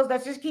neighborhoods.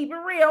 Let's just keep it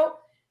real,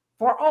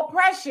 for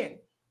oppression.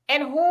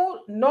 And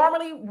who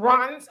normally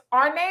runs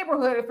our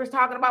neighborhood if we're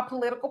talking about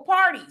political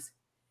parties?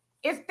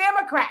 It's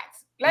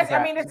Democrats.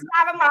 I mean, it's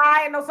not a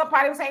lie. I know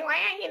somebody was saying, well,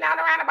 you're not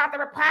around about the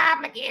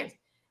Republicans.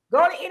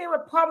 Go to any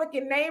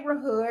Republican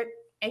neighborhood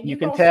and you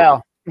can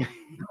tell.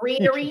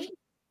 Greenery.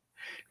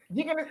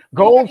 You're gonna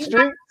Gold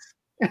Street.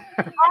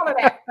 All of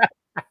that.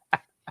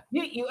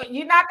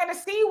 You're not going to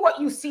see what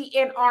you see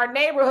in our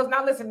neighborhoods.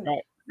 Now, listen, I'm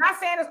not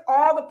saying it's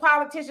all the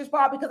politicians'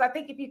 fault, because I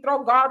think if you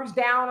throw garbage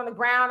down on the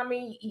ground, I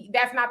mean,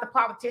 that's not the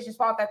politicians'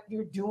 fault that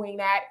you're doing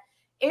that.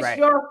 It's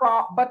your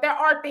fault. But there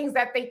are things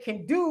that they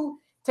can do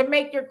to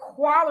make your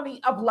quality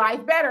of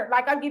life better.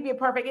 Like, I'll give you a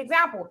perfect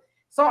example.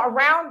 So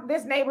around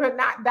this neighborhood,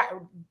 not that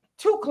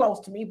too close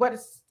to me, but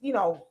it's,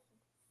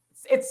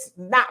 it's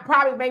not,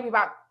 probably maybe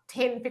about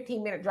 10,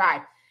 15-minute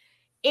drive,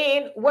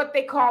 in what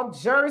they call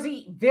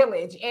Jersey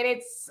Village. And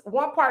it's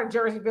one part of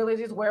Jersey Village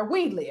is where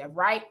we live,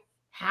 right?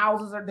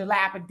 Houses are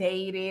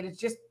dilapidated. It's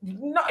just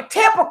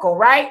typical,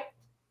 right?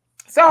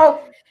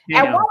 So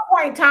at one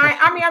point in time,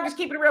 I mean, I'm just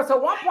keeping it real. So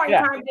at one point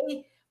in time,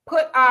 they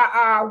put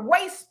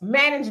waste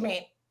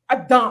management,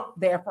 a dump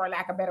there, for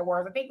lack of better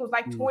words. I think it was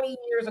like 20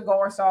 years ago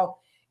or so.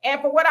 And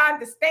for what I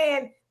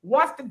understand,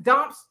 once the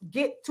dumps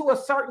get to a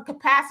certain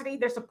capacity,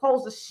 they're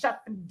supposed to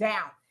shut them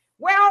down.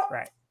 Well,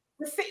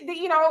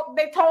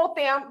 they told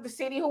them, the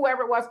city,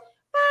 whoever it was,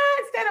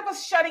 instead of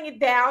us shutting it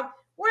down,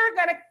 we're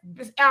going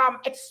to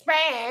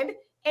expand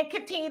and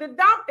continue to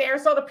dump there.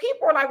 So the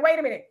people are like, wait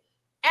a minute.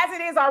 As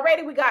it is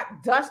already, we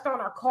got dust on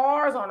our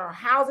cars, on our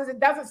houses. It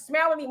doesn't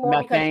smell anymore.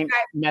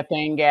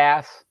 Methane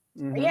gas.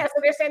 Yeah, so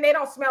they're saying they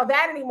don't smell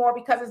that anymore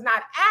because it's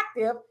not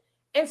active.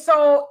 And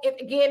so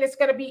it's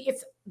going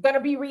to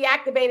be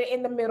reactivated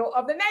in the middle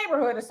of the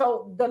neighborhood. And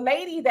so the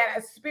lady that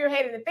is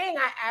spearheading the thing,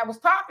 I was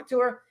talking to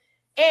her,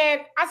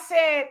 and I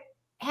said,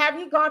 have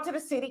you gone to the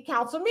city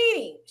council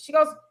meeting? She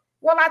goes,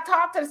 well, I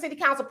talked to the city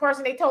council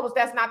person. They told us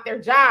that's not their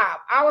job.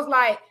 I was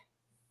like,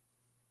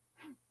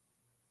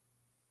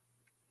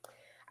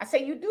 I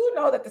say, you do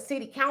know that the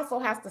city council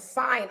has to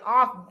sign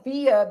off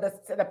via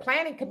the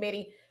planning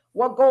committee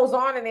what goes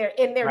on in their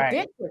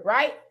district,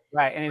 right?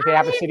 Right. And if they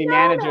have a city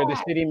manager,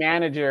 the city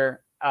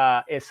manager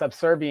is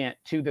subservient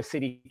to the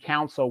city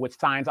council, which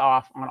signs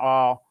off on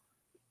all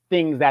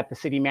things that the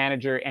city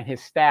manager and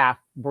his staff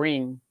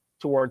bring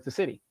towards the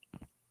city.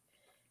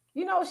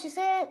 You know what she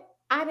said?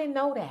 I didn't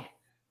know that.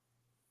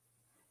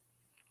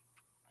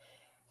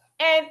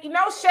 And,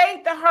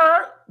 shade to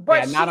her,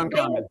 but not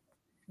uncommon.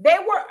 They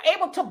were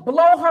able to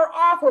blow her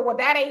off with, well,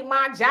 that ain't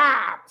my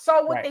job.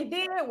 So what they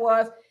did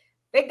was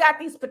they got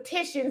these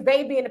petitions,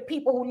 they being the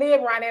people who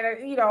live around there,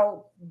 you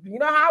know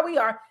how we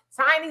are,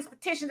 sign these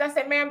petitions. I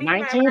said, ma'am,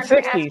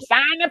 1960s,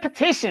 sign the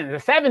petitions,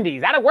 the 70s,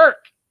 that'll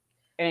work.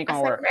 It ain't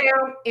gonna work.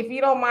 Ma'am, if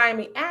you don't mind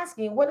me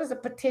asking, what is a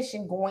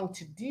petition going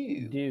to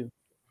do?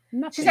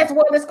 Nothing. She says,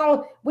 well,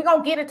 we're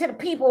gonna get it to the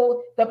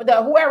people,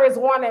 the whoever is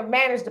one that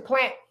manage the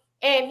plant,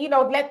 and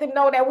let them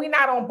know that we're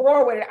not on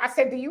board with it. I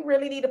said, do you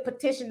really need a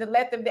petition to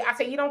let them? I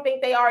said, you don't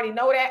think they already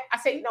know that? I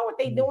said, you know what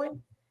they're doing?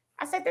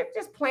 I said, they're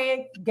just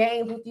playing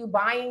games with you,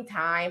 buying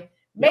time,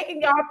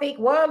 making y'all think,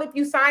 well, if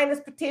you sign this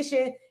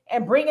petition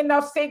and bring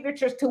enough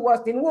signatures to us,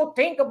 then we'll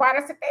think about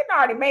it. I said, they've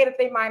already made up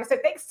their mind. I said,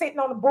 they're sitting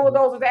on the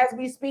bulldozers as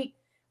we speak,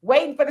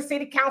 waiting for the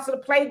city council to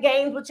play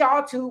games with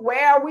y'all too.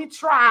 Well, we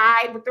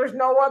tried, but there's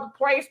no other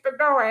place to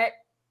do it.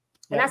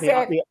 And I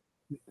said,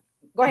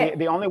 go ahead.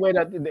 The only way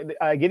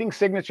that getting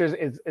signatures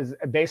is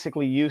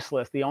basically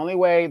useless. The only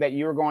way that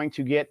you're going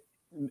to get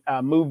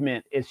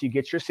movement is you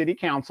get your city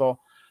council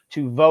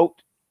to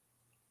vote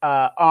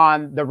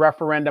on the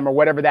referendum or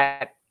whatever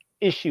that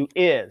issue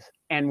is.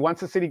 And once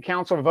the city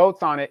council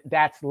votes on it,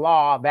 that's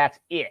law. That's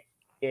it.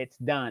 It's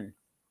done.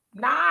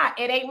 Nah,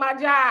 it ain't my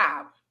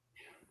job.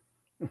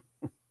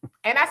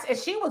 And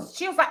she was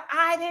like,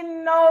 I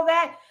didn't know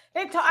that.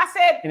 I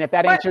said, and if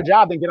that ain't your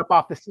job, then get up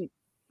off the seat.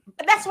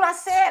 That's what I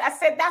said. I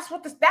said that's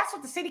what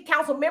the city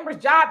council member's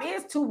job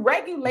is, to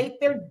regulate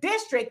their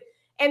district,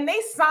 and they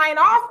sign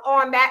off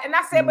on that. And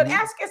I said, but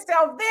ask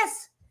yourself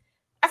this.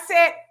 I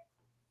said,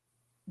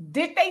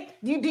 do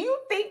you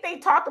think they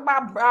talked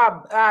about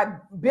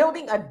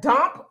building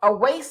a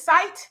waste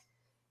site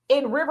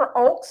in River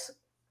Oaks,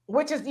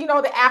 which is,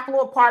 the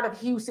affluent part of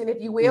Houston,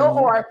 if you will,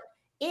 or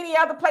any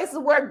other places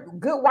where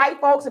good white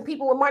folks and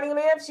people with money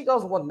live? She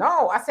goes, well,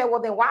 no. I said,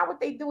 well, then why would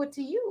they do it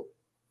to you?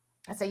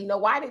 I said, you know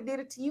why they did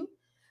it to you?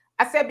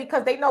 I said,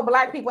 because they know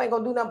black people ain't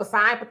gonna do nothing but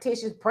sign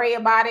petitions, pray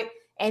about it,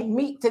 and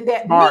meet to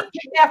death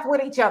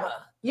with each other.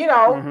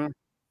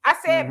 I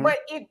said, but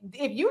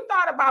if you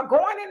thought about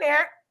going in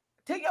there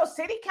to your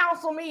city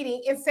council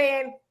meeting and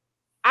saying,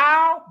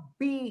 I'll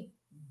be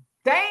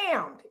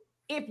damned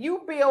if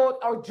you build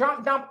or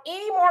dump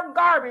any more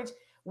garbage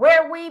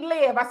where we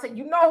live. I said,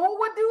 you know who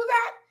would do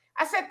that?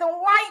 I said, the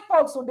white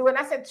folks will do it. And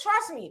I said,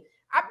 trust me,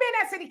 I've been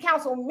at city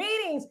council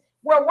meetings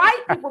where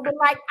white people been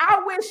like,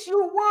 I wish you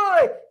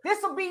would.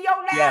 This will be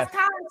your last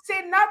time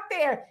sitting up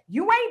there.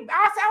 You ain't,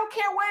 I don't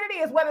care what it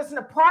is, whether it's an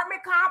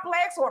apartment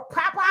complex or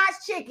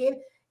Popeye's chicken,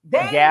 they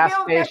ain't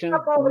building that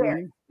stuff over there.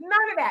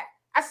 None of that.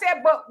 I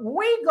said, but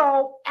we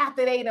go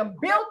after they done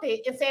built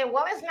it and saying,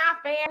 well, it's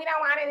not fair. We don't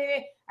want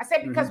it. I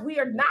said, because we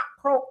are not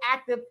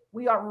proactive,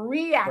 we are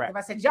reactive.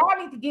 I said, y'all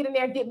need to get in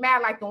there and get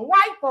mad like the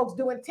white folks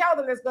do and tell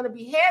them there's going to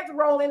be heads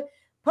rolling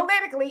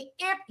politically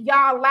if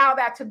y'all allow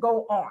that to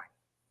go on.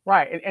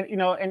 Right.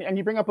 And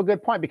you bring up a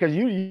good point, because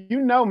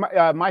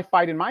my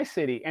fight in my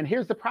city. And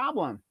here's the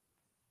problem.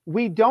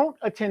 We don't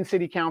attend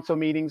city council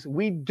meetings.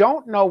 We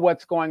don't know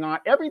what's going on.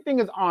 Everything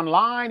is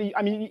online.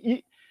 I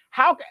mean,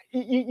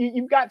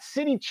 you've got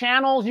city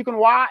channels you can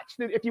watch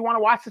if you want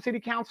to watch the city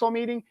council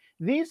meeting.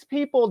 These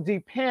people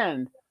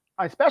depend,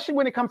 especially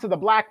when it comes to the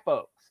black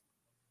folks.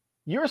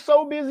 You're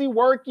so busy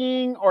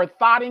working or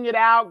thoughting it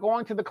out,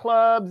 going to the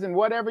clubs and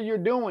whatever you're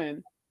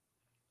doing,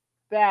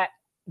 that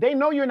they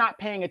know you're not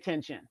paying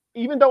attention,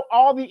 even though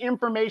all the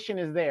information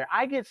is there.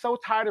 I get so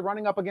tired of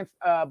running up against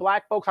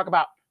black folks, talk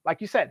about,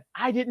 like you said,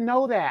 I didn't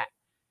know that.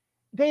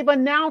 They've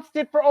announced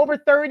it for over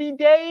 30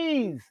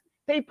 days.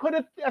 They put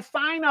a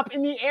sign up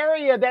in the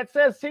area that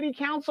says city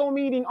council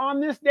meeting on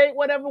this date,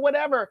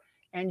 whatever.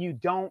 And you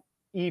don't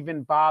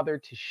even bother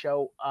to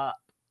show up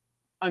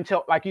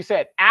until, like you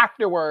said,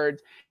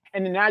 afterwards.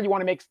 And then now you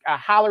want to make a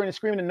hollering and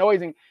screaming and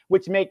noising,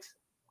 which makes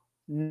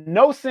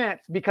no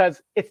sense,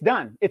 because it's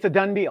done. It's a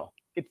done deal.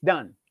 It's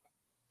done.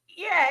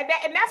 Yeah,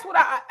 and that's what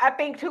I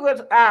think too.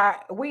 Is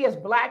we as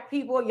black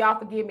people, y'all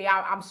forgive me,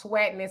 I'm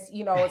sweating. It's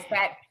it's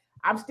that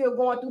I'm still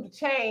going through the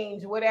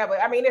change, whatever.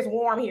 I mean, it's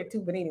warm here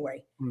too, but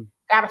anyway,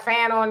 got a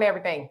fan on and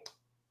everything.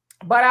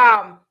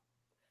 But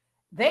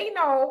they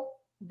know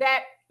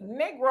that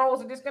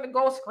Negroes are just gonna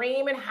go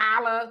scream and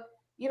holler.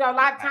 A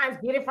lot of times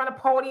get in front of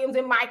podiums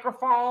and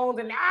microphones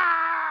and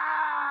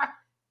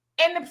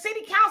And the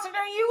city council,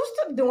 they're used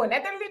to doing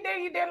that.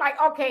 They're like,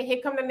 okay, here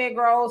come the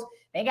Negroes.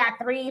 They got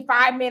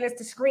 3-5 minutes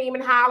to scream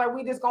and holler.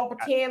 We just gonna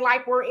pretend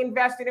like we're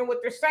invested in what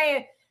they're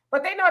saying.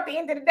 But they know at the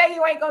end of the day,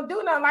 you ain't gonna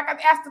do nothing. Like I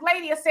asked the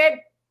lady, I said,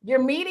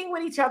 you're meeting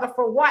with each other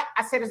for what?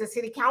 I said, is a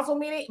city council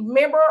meeting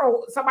member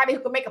or somebody who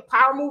can make a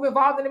power move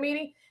involved in the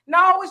meeting?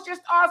 No, it's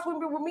just us. We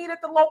meet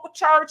at the local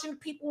church and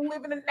people who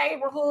live in the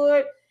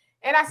neighborhood.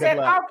 And I said,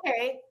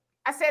 okay.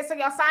 I said, so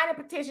y'all signing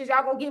petitions,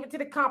 y'all gonna give it to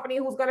the company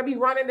who's gonna be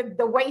running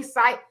the waste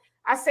site.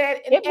 I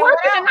said, it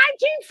worked in the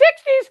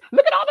 1960s.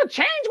 Look at all the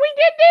change we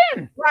did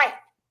then. Right.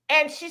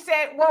 And she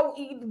said, well,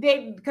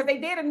 because they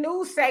did a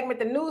news segment.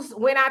 The news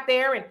went out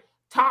there and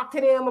talked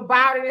to them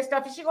about it and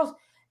stuff. And she goes,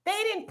 they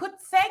didn't put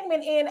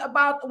segment in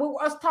about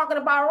us talking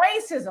about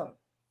racism.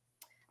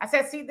 I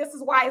said, see, this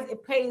is why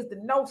it pays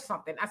to know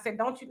something. I said,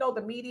 don't you know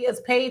the media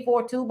is paid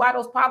for too by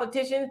those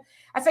politicians?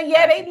 I said,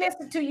 yeah, they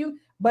listen to you,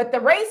 but the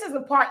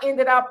racism part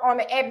ended up on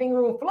the editing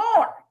room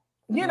floor,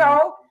 you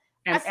know.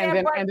 And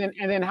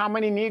then how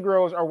many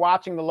Negroes are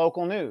watching the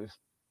local news?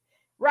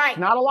 Right.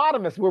 Not a lot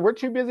of us. We're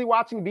too busy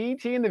watching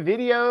BET and the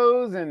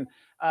videos and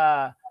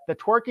the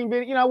twerking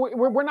video. You know,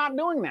 we're not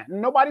doing that.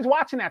 Nobody's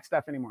watching that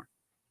stuff anymore.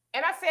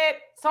 And I said,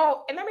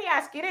 so, and let me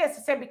ask you this.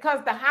 I said,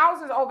 because the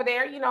houses over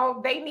there, you know,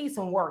 they need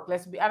some work.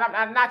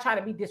 I'm not trying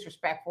to be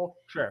disrespectful.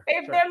 Sure.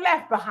 They're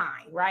left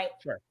behind, right?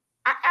 Sure.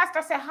 I asked,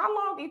 I said, how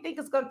long do you think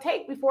it's going to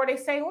take before they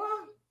say, well,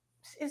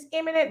 it's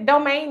eminent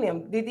domain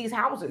them, these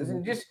houses,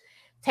 and just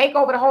take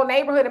over the whole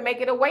neighborhood and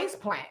make it a waste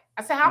plant?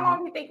 I said, how long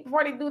do you think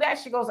before they do that?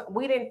 She goes,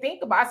 we didn't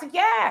think about it. I said,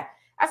 yeah.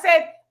 I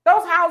said,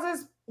 those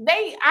houses,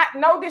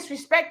 no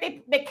disrespect,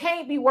 they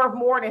can't be worth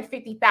more than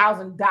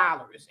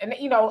 $50,000. And,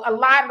 you know, a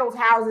lot of those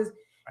houses,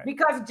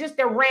 because just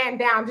they're ran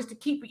down just to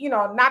keep, you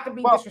know, not to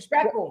be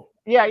disrespectful.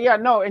 Yeah,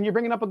 no. And you're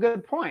bringing up a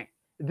good point.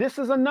 This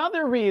is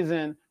another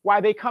reason why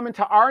they come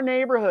into our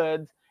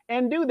neighborhoods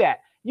and do that.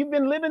 You've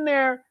been living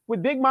there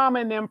with Big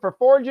Mama and them for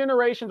 4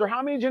 generations, or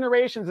how many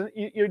generations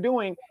you're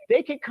doing.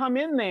 They could come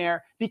in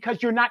there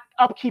because you're not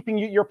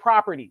upkeeping your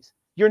properties.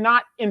 you're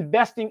not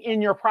investing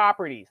in your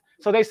properties.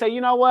 So they say,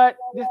 you know what?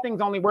 This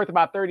thing's only worth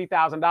about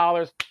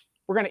 $30,000.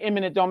 We're going to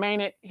eminent domain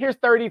it. Here's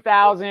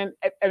 $30,000.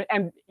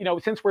 And, you know,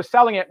 since we're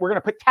selling it, we're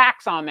going to put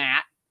tax on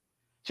that.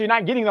 So you're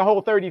not getting the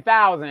whole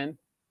 $30,000.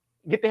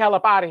 Get the hell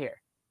up out of here.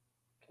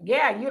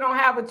 Yeah, you don't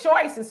have a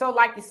choice. And so,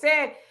 like you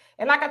said,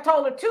 and like I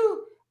told her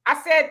too,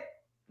 I said,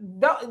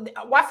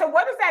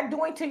 what is that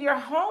doing to your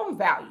home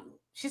value?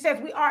 She says,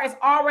 it's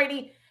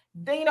already,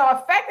 you know,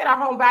 affected our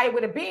home value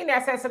with it being there.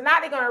 I said, so now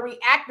they're going to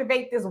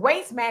reactivate this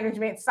waste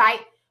management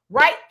site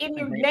right in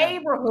your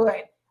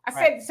neighborhood. I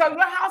said, so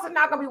your house is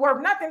not going to be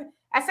worth nothing.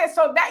 I said,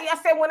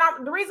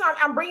 the reason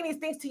I'm bringing these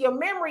things to your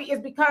memory is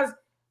because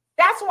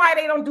that's why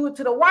they don't do it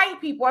to the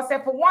white people. I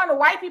said, for one, the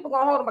white people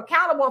going to hold them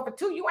accountable. And for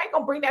two, you ain't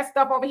going to bring that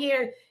stuff over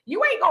here.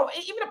 You ain't going to,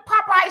 even the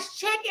Popeye's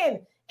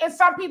chicken in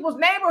some people's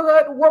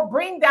neighborhood will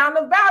bring down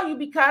the value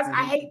because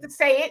I hate to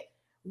say it.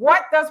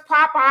 What does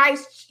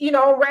Popeye's, you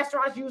know,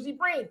 restaurants usually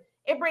bring?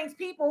 It brings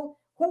people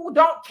who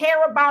don't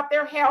care about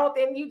their health,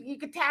 and you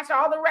can attach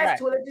all the rest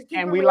to it.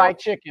 And we like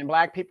chicken.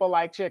 Black people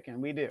like chicken.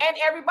 We do. And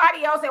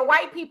everybody else, and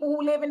white people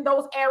who live in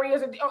those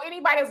areas, or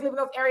anybody else live in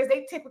those areas,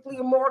 they typically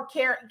more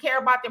care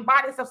about their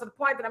body and stuff. So the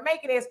point that I'm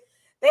making is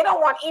they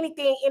don't want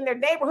anything in their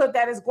neighborhood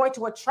that is going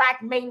to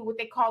attract maybe what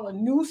they call a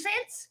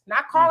nuisance.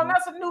 Not calling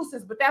us a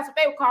nuisance, but that's what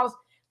they would call us,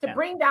 to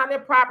bring down their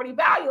property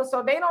value.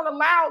 So they don't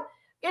allow,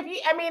 and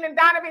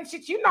Donovan,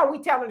 shit, you know, we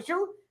telling the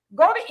truth.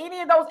 Go to any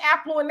of those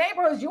affluent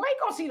neighborhoods, you ain't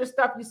gonna see the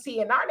stuff you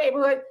see in our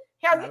neighborhood.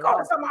 Hell, you go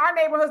to some of our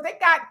neighborhoods, they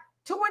got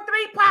 2 and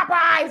 3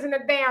 Popeyes in the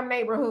damn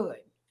neighborhood.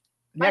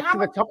 Next to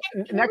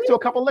a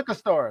couple liquor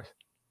stores.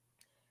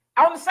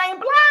 On the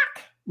same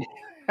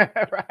block.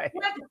 Right.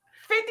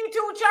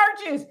 52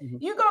 churches.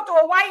 You go to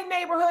a white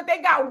neighborhood, they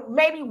got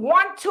maybe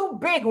 1, 2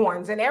 big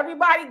ones, and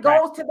everybody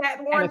goes to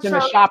that one. And it's in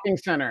the shopping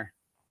center.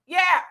 Yeah,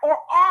 or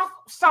off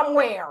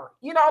somewhere,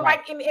 you know,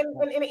 like in the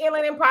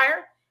Inland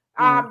Empire.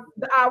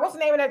 What's the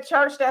name of that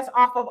church that's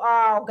off of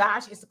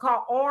it's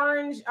called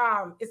Orange,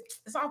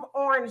 it's off of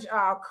Orange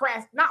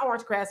Crest, not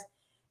Orange Crest.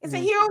 It's a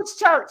huge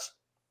church,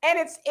 and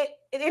it's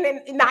in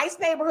a nice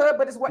neighborhood,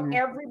 but it's what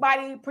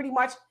everybody pretty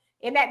much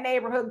in that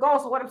neighborhood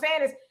goes. So what I'm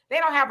saying is they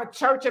don't have a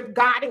Church of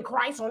God in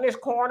Christ on this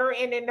corner,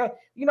 and then the,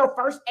 you know,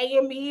 first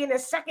AME and the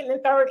second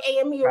and third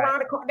AME around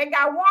the corner. They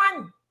got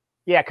one.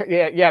 Yeah,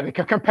 the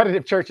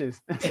competitive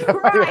churches. Right,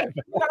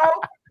 you know,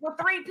 with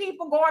 3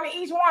 people going to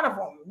each one of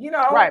them, you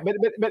know. Right,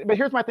 but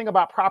here's my thing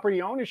about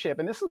property ownership,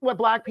 and this is what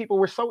Black people,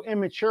 we're so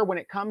immature when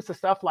it comes to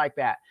stuff like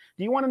that.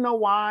 Do you want to know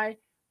why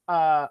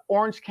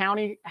Orange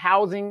County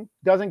housing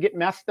doesn't get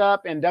messed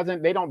up and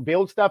they don't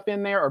build stuff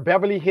in there, or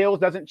Beverly Hills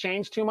doesn't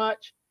change too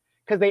much?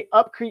 Because they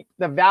upkeep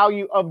the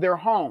value of their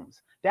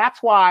homes.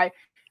 That's why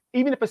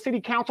even if a city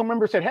council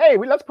member said, hey,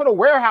 let's put a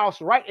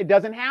warehouse, right, it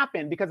doesn't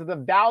happen because of the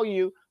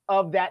value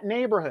of that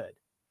neighborhood.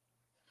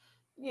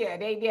 Yeah,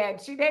 they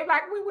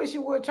like, we wish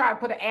you would try to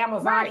put an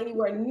Amazon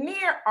anywhere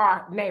near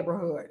our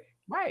neighborhood.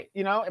 Right,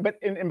 you know, but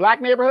in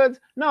Black neighborhoods,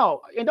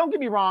 no. And don't get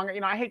me wrong,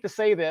 you know, I hate to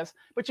say this,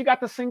 but you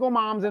got the single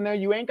moms in there.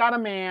 You ain't got a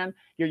man.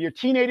 Your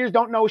teenagers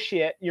don't know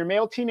shit. Your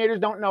male teenagers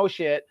don't know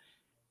shit.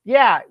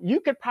 Yeah,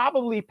 you could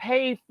probably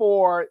pay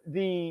for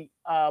the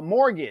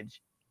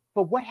mortgage,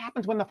 but what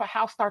happens when the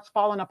house starts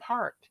falling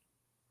apart?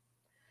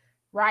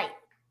 Right.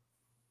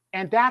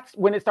 And that's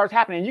when it starts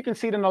happening. You can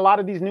see it in a lot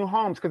of these new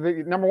homes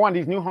because, number one,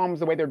 these new homes,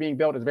 the way they're being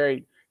built is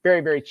very,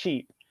 very, very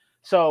cheap.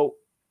 So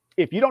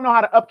if you don't know how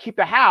to upkeep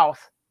the house,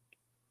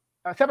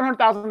 a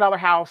 $700,000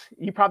 house,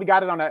 you probably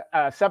got it on a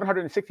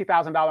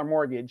 $760,000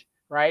 mortgage,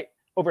 right?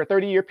 Over a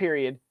 30-year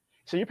period.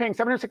 So you're paying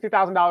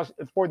 $760,000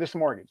 for this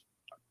mortgage,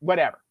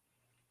 whatever.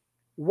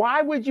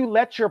 Why would you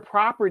let your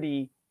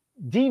property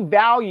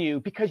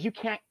devalue because you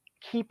can't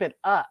keep it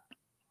up?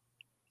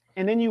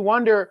 And then you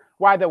wonder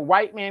why the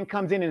white man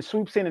comes in and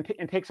swoops in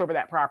and takes over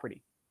that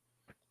property.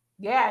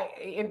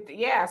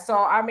 Yeah. So,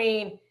 I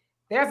mean,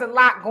 there's a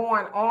lot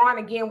going on.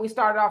 Again, we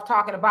started off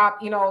talking about,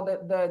 you know,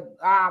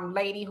 the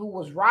lady who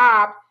was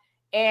robbed.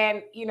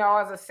 And, you know,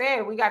 as I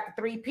said, we got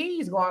the 3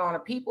 Ps going on: the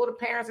people, the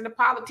parents, and the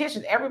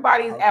politicians.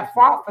 Everybody's at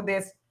fault for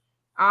this.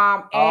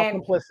 All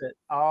complicit.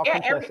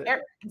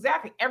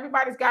 Exactly.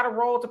 Everybody's got a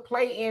role to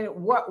play in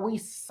what we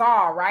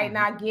saw. Right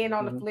now, again,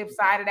 on the flip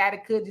side of that,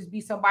 it could just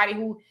be somebody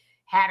who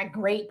had a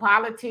great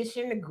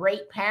politician, a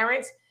great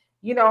parents,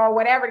 you know, or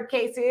whatever the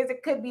case is.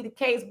 It could be the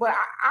case, but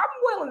I'm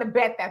willing to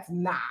bet that's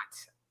not.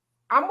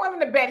 I'm willing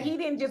to bet he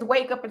didn't just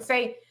wake up and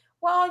say,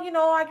 well, you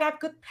know, I got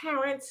good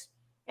parents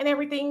and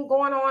everything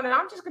going on, and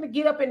I'm just going to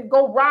get up and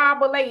go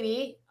rob a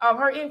lady of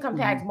her income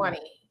tax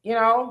money, you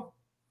know?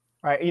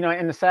 Right. You know,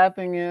 and the sad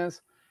thing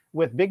is,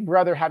 with Big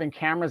Brother having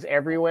cameras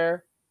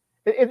everywhere,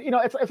 you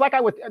know, it's like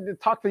I would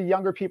talk to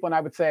younger people and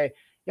I would say,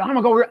 yo,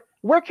 I'm going to go,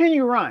 where can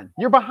you run?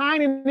 You're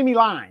behind enemy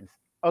lines.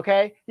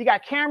 Okay, you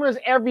got cameras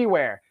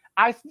everywhere.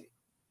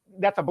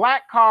 That's a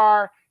black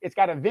car. It's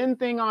got a VIN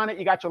thing on it.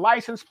 You got your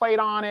license plate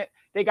on it.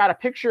 They got a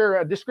picture,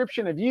 a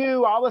description of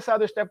you, all this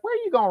other stuff. Where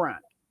are you gonna run?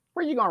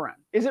 Where are you gonna run?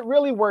 Is it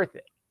really worth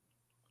it?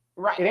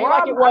 Right. It ain't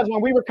like it was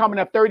when we were coming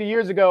up 30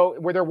 years ago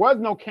where there was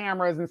no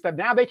cameras and stuff.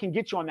 Now they can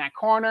get you on that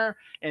corner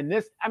and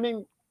this. I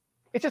mean,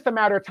 it's just a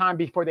matter of time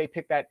before they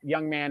pick that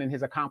young man and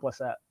his accomplice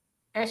up.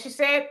 And she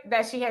said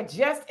that she had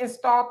just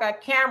installed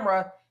that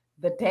camera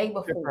the day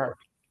before.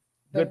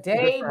 The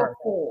day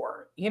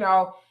before, you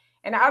know.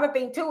 And the other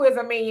thing too is,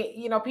 I mean,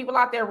 you know, people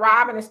out there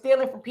robbing and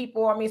stealing from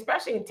people. I mean,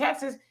 especially in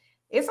Texas,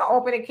 it's an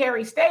open and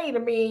carry state. I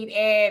mean,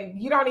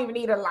 and you don't even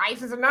need a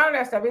license or none of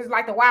that stuff. It's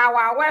like the Wild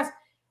Wild West,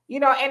 you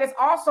know. And it's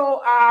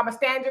also a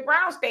stand your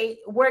ground state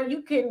where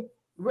you can,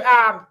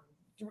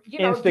 you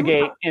know,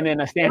 instigate and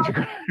then a stand your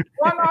ground.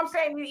 Well, no, I'm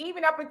saying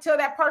even up until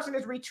that person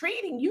is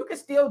retreating, you can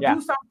still do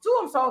something to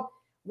them. So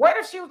what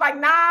if she was like,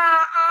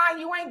 nah,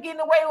 you ain't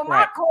getting away with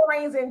my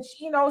coins, and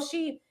you know,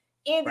 she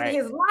ended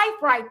his life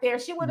right there.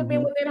 She would have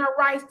been within her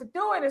rights to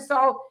do it. And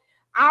so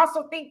I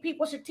also think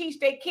people should teach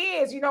their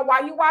kids, you know,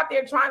 while you out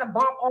there trying to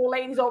bump old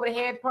ladies over the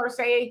head per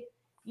se,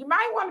 you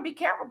might want to be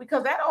careful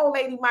because that old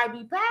lady might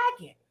be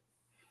packing.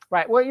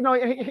 Right. Well, you know,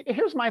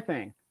 here's my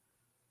thing.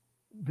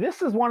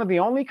 This is one of the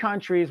only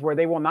countries where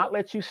they will not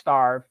let you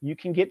starve. You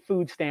can get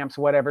food stamps,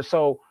 whatever.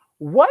 So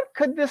what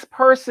could this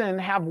person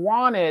have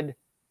wanted?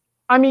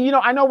 I mean, you know,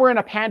 I know we're in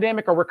a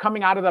pandemic or we're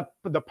coming out of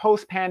the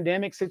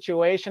post-pandemic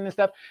situation and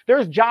stuff.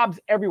 There's jobs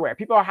everywhere.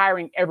 People are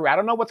hiring everywhere. I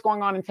don't know what's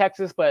going on in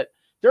Texas, but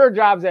there are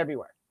jobs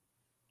everywhere.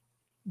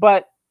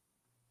 But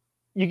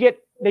they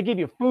give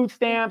you food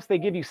stamps. They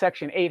give you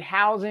Section 8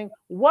 housing.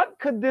 What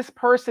could this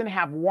person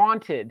have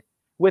wanted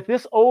with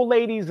this old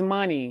lady's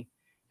money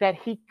that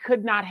he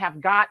could not have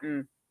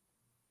gotten?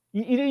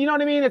 You know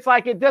what I mean? It's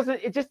like, it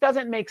just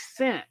doesn't make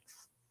sense.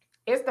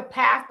 It's the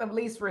path of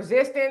least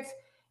resistance.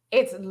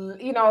 It's,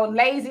 you know,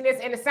 laziness.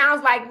 And it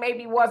sounds like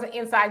maybe it was an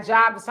inside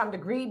job to some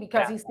degree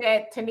because he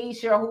said,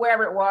 Tanisha or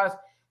whoever it was,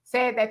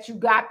 said that you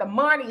got the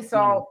money.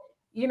 So,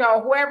 you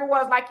know, whoever it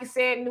was, like you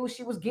said, knew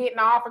she was getting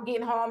off or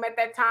getting home at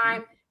that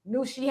time,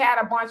 knew she had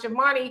a bunch of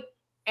money,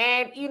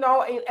 and, you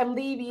know, it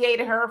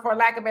alleviated her, for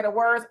lack of better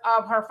words,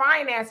 of her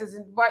finances.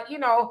 But, you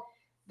know,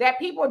 that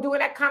people are doing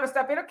that kind of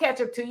stuff, it'll catch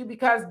up to you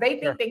because they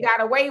think they got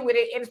away with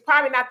it. And it's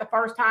probably not the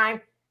first time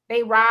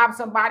they rob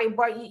somebody,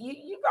 but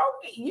you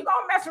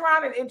gonna mess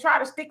around and try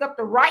to stick up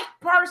the right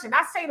person.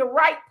 I say the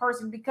right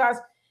person because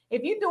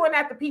if you're doing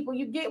that to people,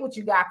 you get what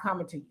you got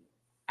coming to you.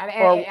 And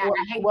I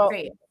hate to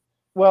say it.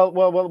 Well,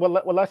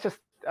 let's just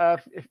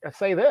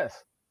say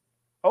this.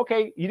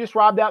 Okay, you just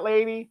robbed that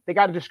lady. They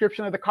got a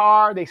description of the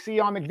car. They see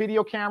on the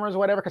video cameras,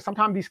 whatever, because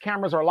sometimes these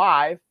cameras are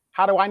live.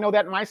 How do I know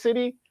that in my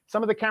city?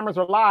 Some of the cameras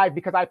are live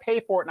because I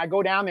pay for it and I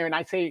go down there and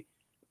I say,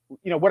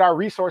 you know, what our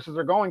resources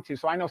are going to.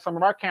 So I know some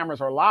of our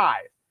cameras are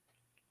live.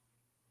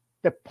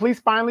 The police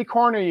finally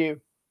corner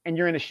you and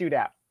you're in a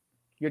shootout.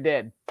 You're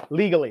dead.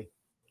 Legally.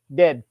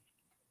 Dead.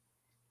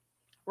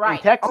 Right.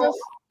 In Texas,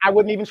 I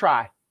wouldn't even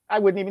try.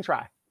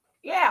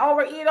 Yeah,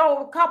 over, you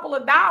know, a couple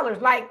of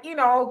dollars. Like, you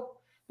know,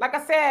 like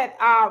I said,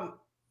 I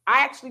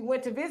actually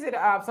went to visit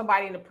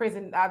somebody in the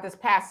prison this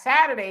past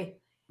Saturday.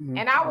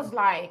 And I was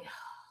like,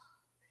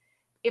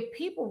 if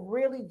people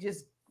really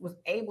just was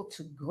able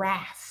to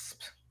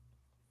grasp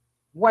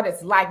what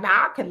it's like,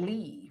 now I could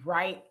leave,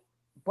 right?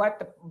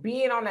 But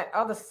being on that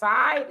other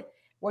side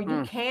where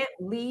you can't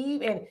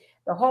leave, and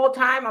the whole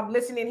time I'm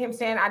listening to him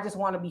saying, I just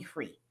want to be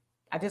free.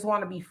 I just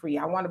want to be free.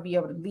 I want to be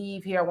able to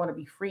leave here. I want to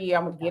be free.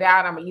 I'm gonna get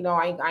out. You know,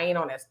 I ain't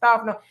on that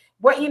stuff. No,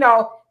 but you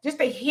know, just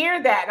to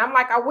hear that, and I'm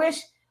like, I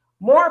wish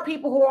more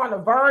people who are on the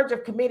verge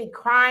of committing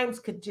crimes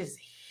could just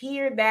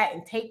hear that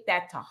and take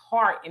that to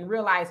heart and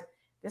realize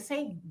this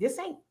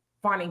ain't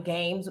fun and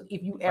games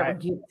if you ever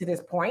get to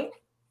this point.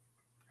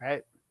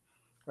 Right.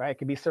 It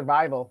could be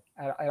survival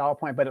at all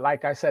point. But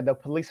like I said, the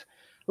police,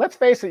 let's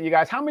face it, you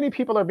guys, how many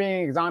people are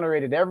being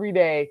exonerated every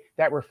day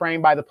that were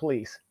framed by the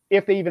police,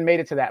 if they even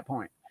made it to that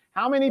point?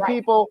 How many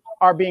people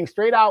are being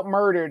straight out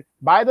murdered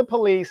by the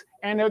police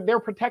and they're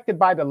protected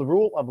by the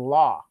rule of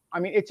law? I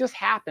mean, it just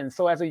happens.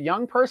 So as a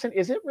young person,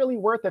 is it really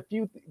worth a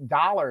few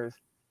dollars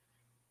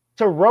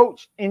to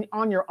roach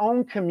on your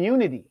own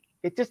community?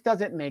 It just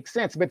doesn't make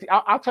sense. But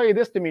I'll tell you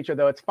this, Demetra,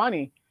 though, it's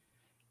funny.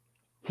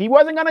 He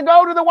wasn't going to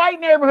go to the white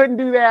neighborhood and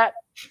do that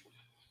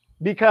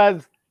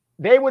because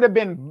they would have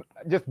been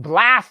just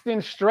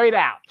blasting straight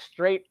out.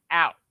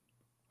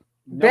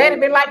 They'd have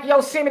been like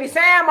Yosemite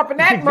Sam up in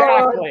that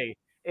mud.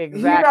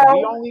 Exactly.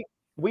 You know?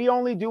 We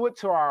only do it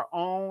to our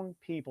own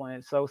people, and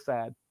it's so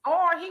sad.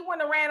 Or he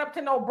wouldn't have ran up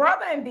to no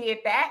brother and did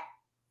that.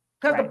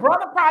 Because the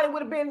brother probably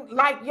would have been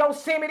like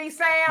Yosemite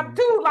Sam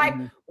too. Like,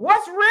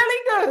 what's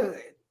really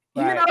good?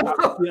 Right.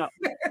 You know,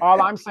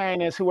 all I'm saying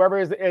is whoever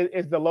is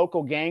the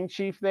local gang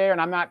chief there, and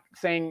I'm not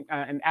saying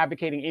and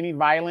advocating any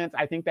violence.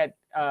 I think that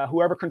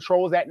whoever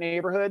controls that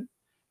neighborhood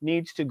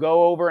needs to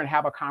go over and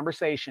have a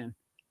conversation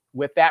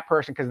with that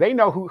person because they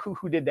know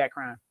who did that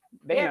crime.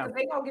 They know.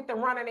 They're going to get the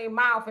run in their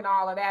mouth and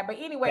all of that. But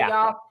anyway,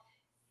 y'all,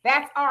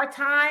 that's our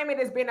time. It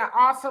has been an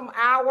awesome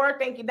hour.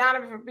 Thank you,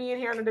 Donovan, for being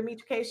here on the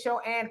Demetra K Show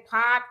and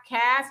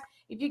podcast.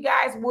 If you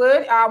guys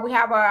would, we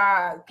have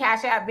a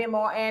Cash App,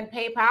 Venmo, and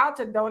PayPal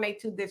to donate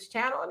to this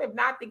channel. And if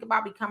not, think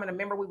about becoming a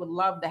member. We would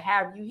love to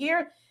have you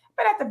here.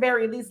 but at the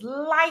very least,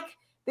 like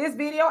this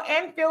video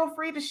and feel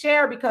free to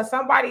share because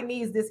somebody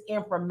needs this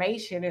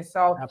information. And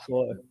so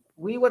absolutely,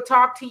 we will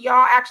talk to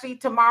y'all. Actually,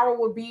 tomorrow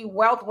will be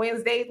Wealth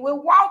Wednesdays with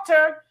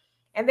Walter.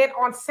 And then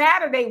on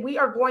Saturday, we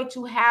are going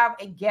to have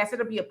a guest.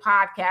 It'll be a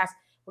podcast.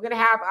 We're going to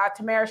have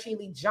Tamara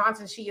Sheely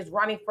Johnson. She is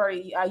running for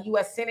the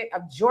U.S. Senate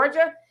of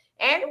Georgia.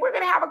 And we're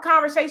going to have a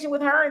conversation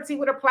with her and see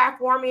what her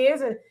platform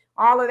is and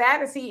all of that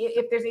and see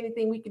if there's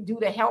anything we can do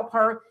to help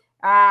her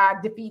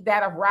defeat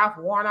that of Ralph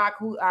Warnock,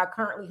 who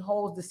currently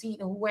holds the seat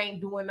and who ain't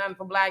doing nothing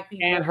for Black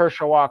people. And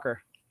Herschel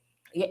Walker.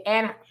 Yeah,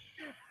 and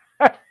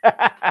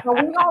so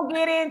we're going to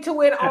get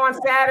into it on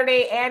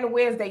Saturday and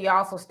Wednesday,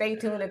 y'all. So stay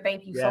tuned and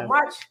thank you so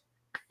much.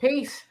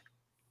 Peace.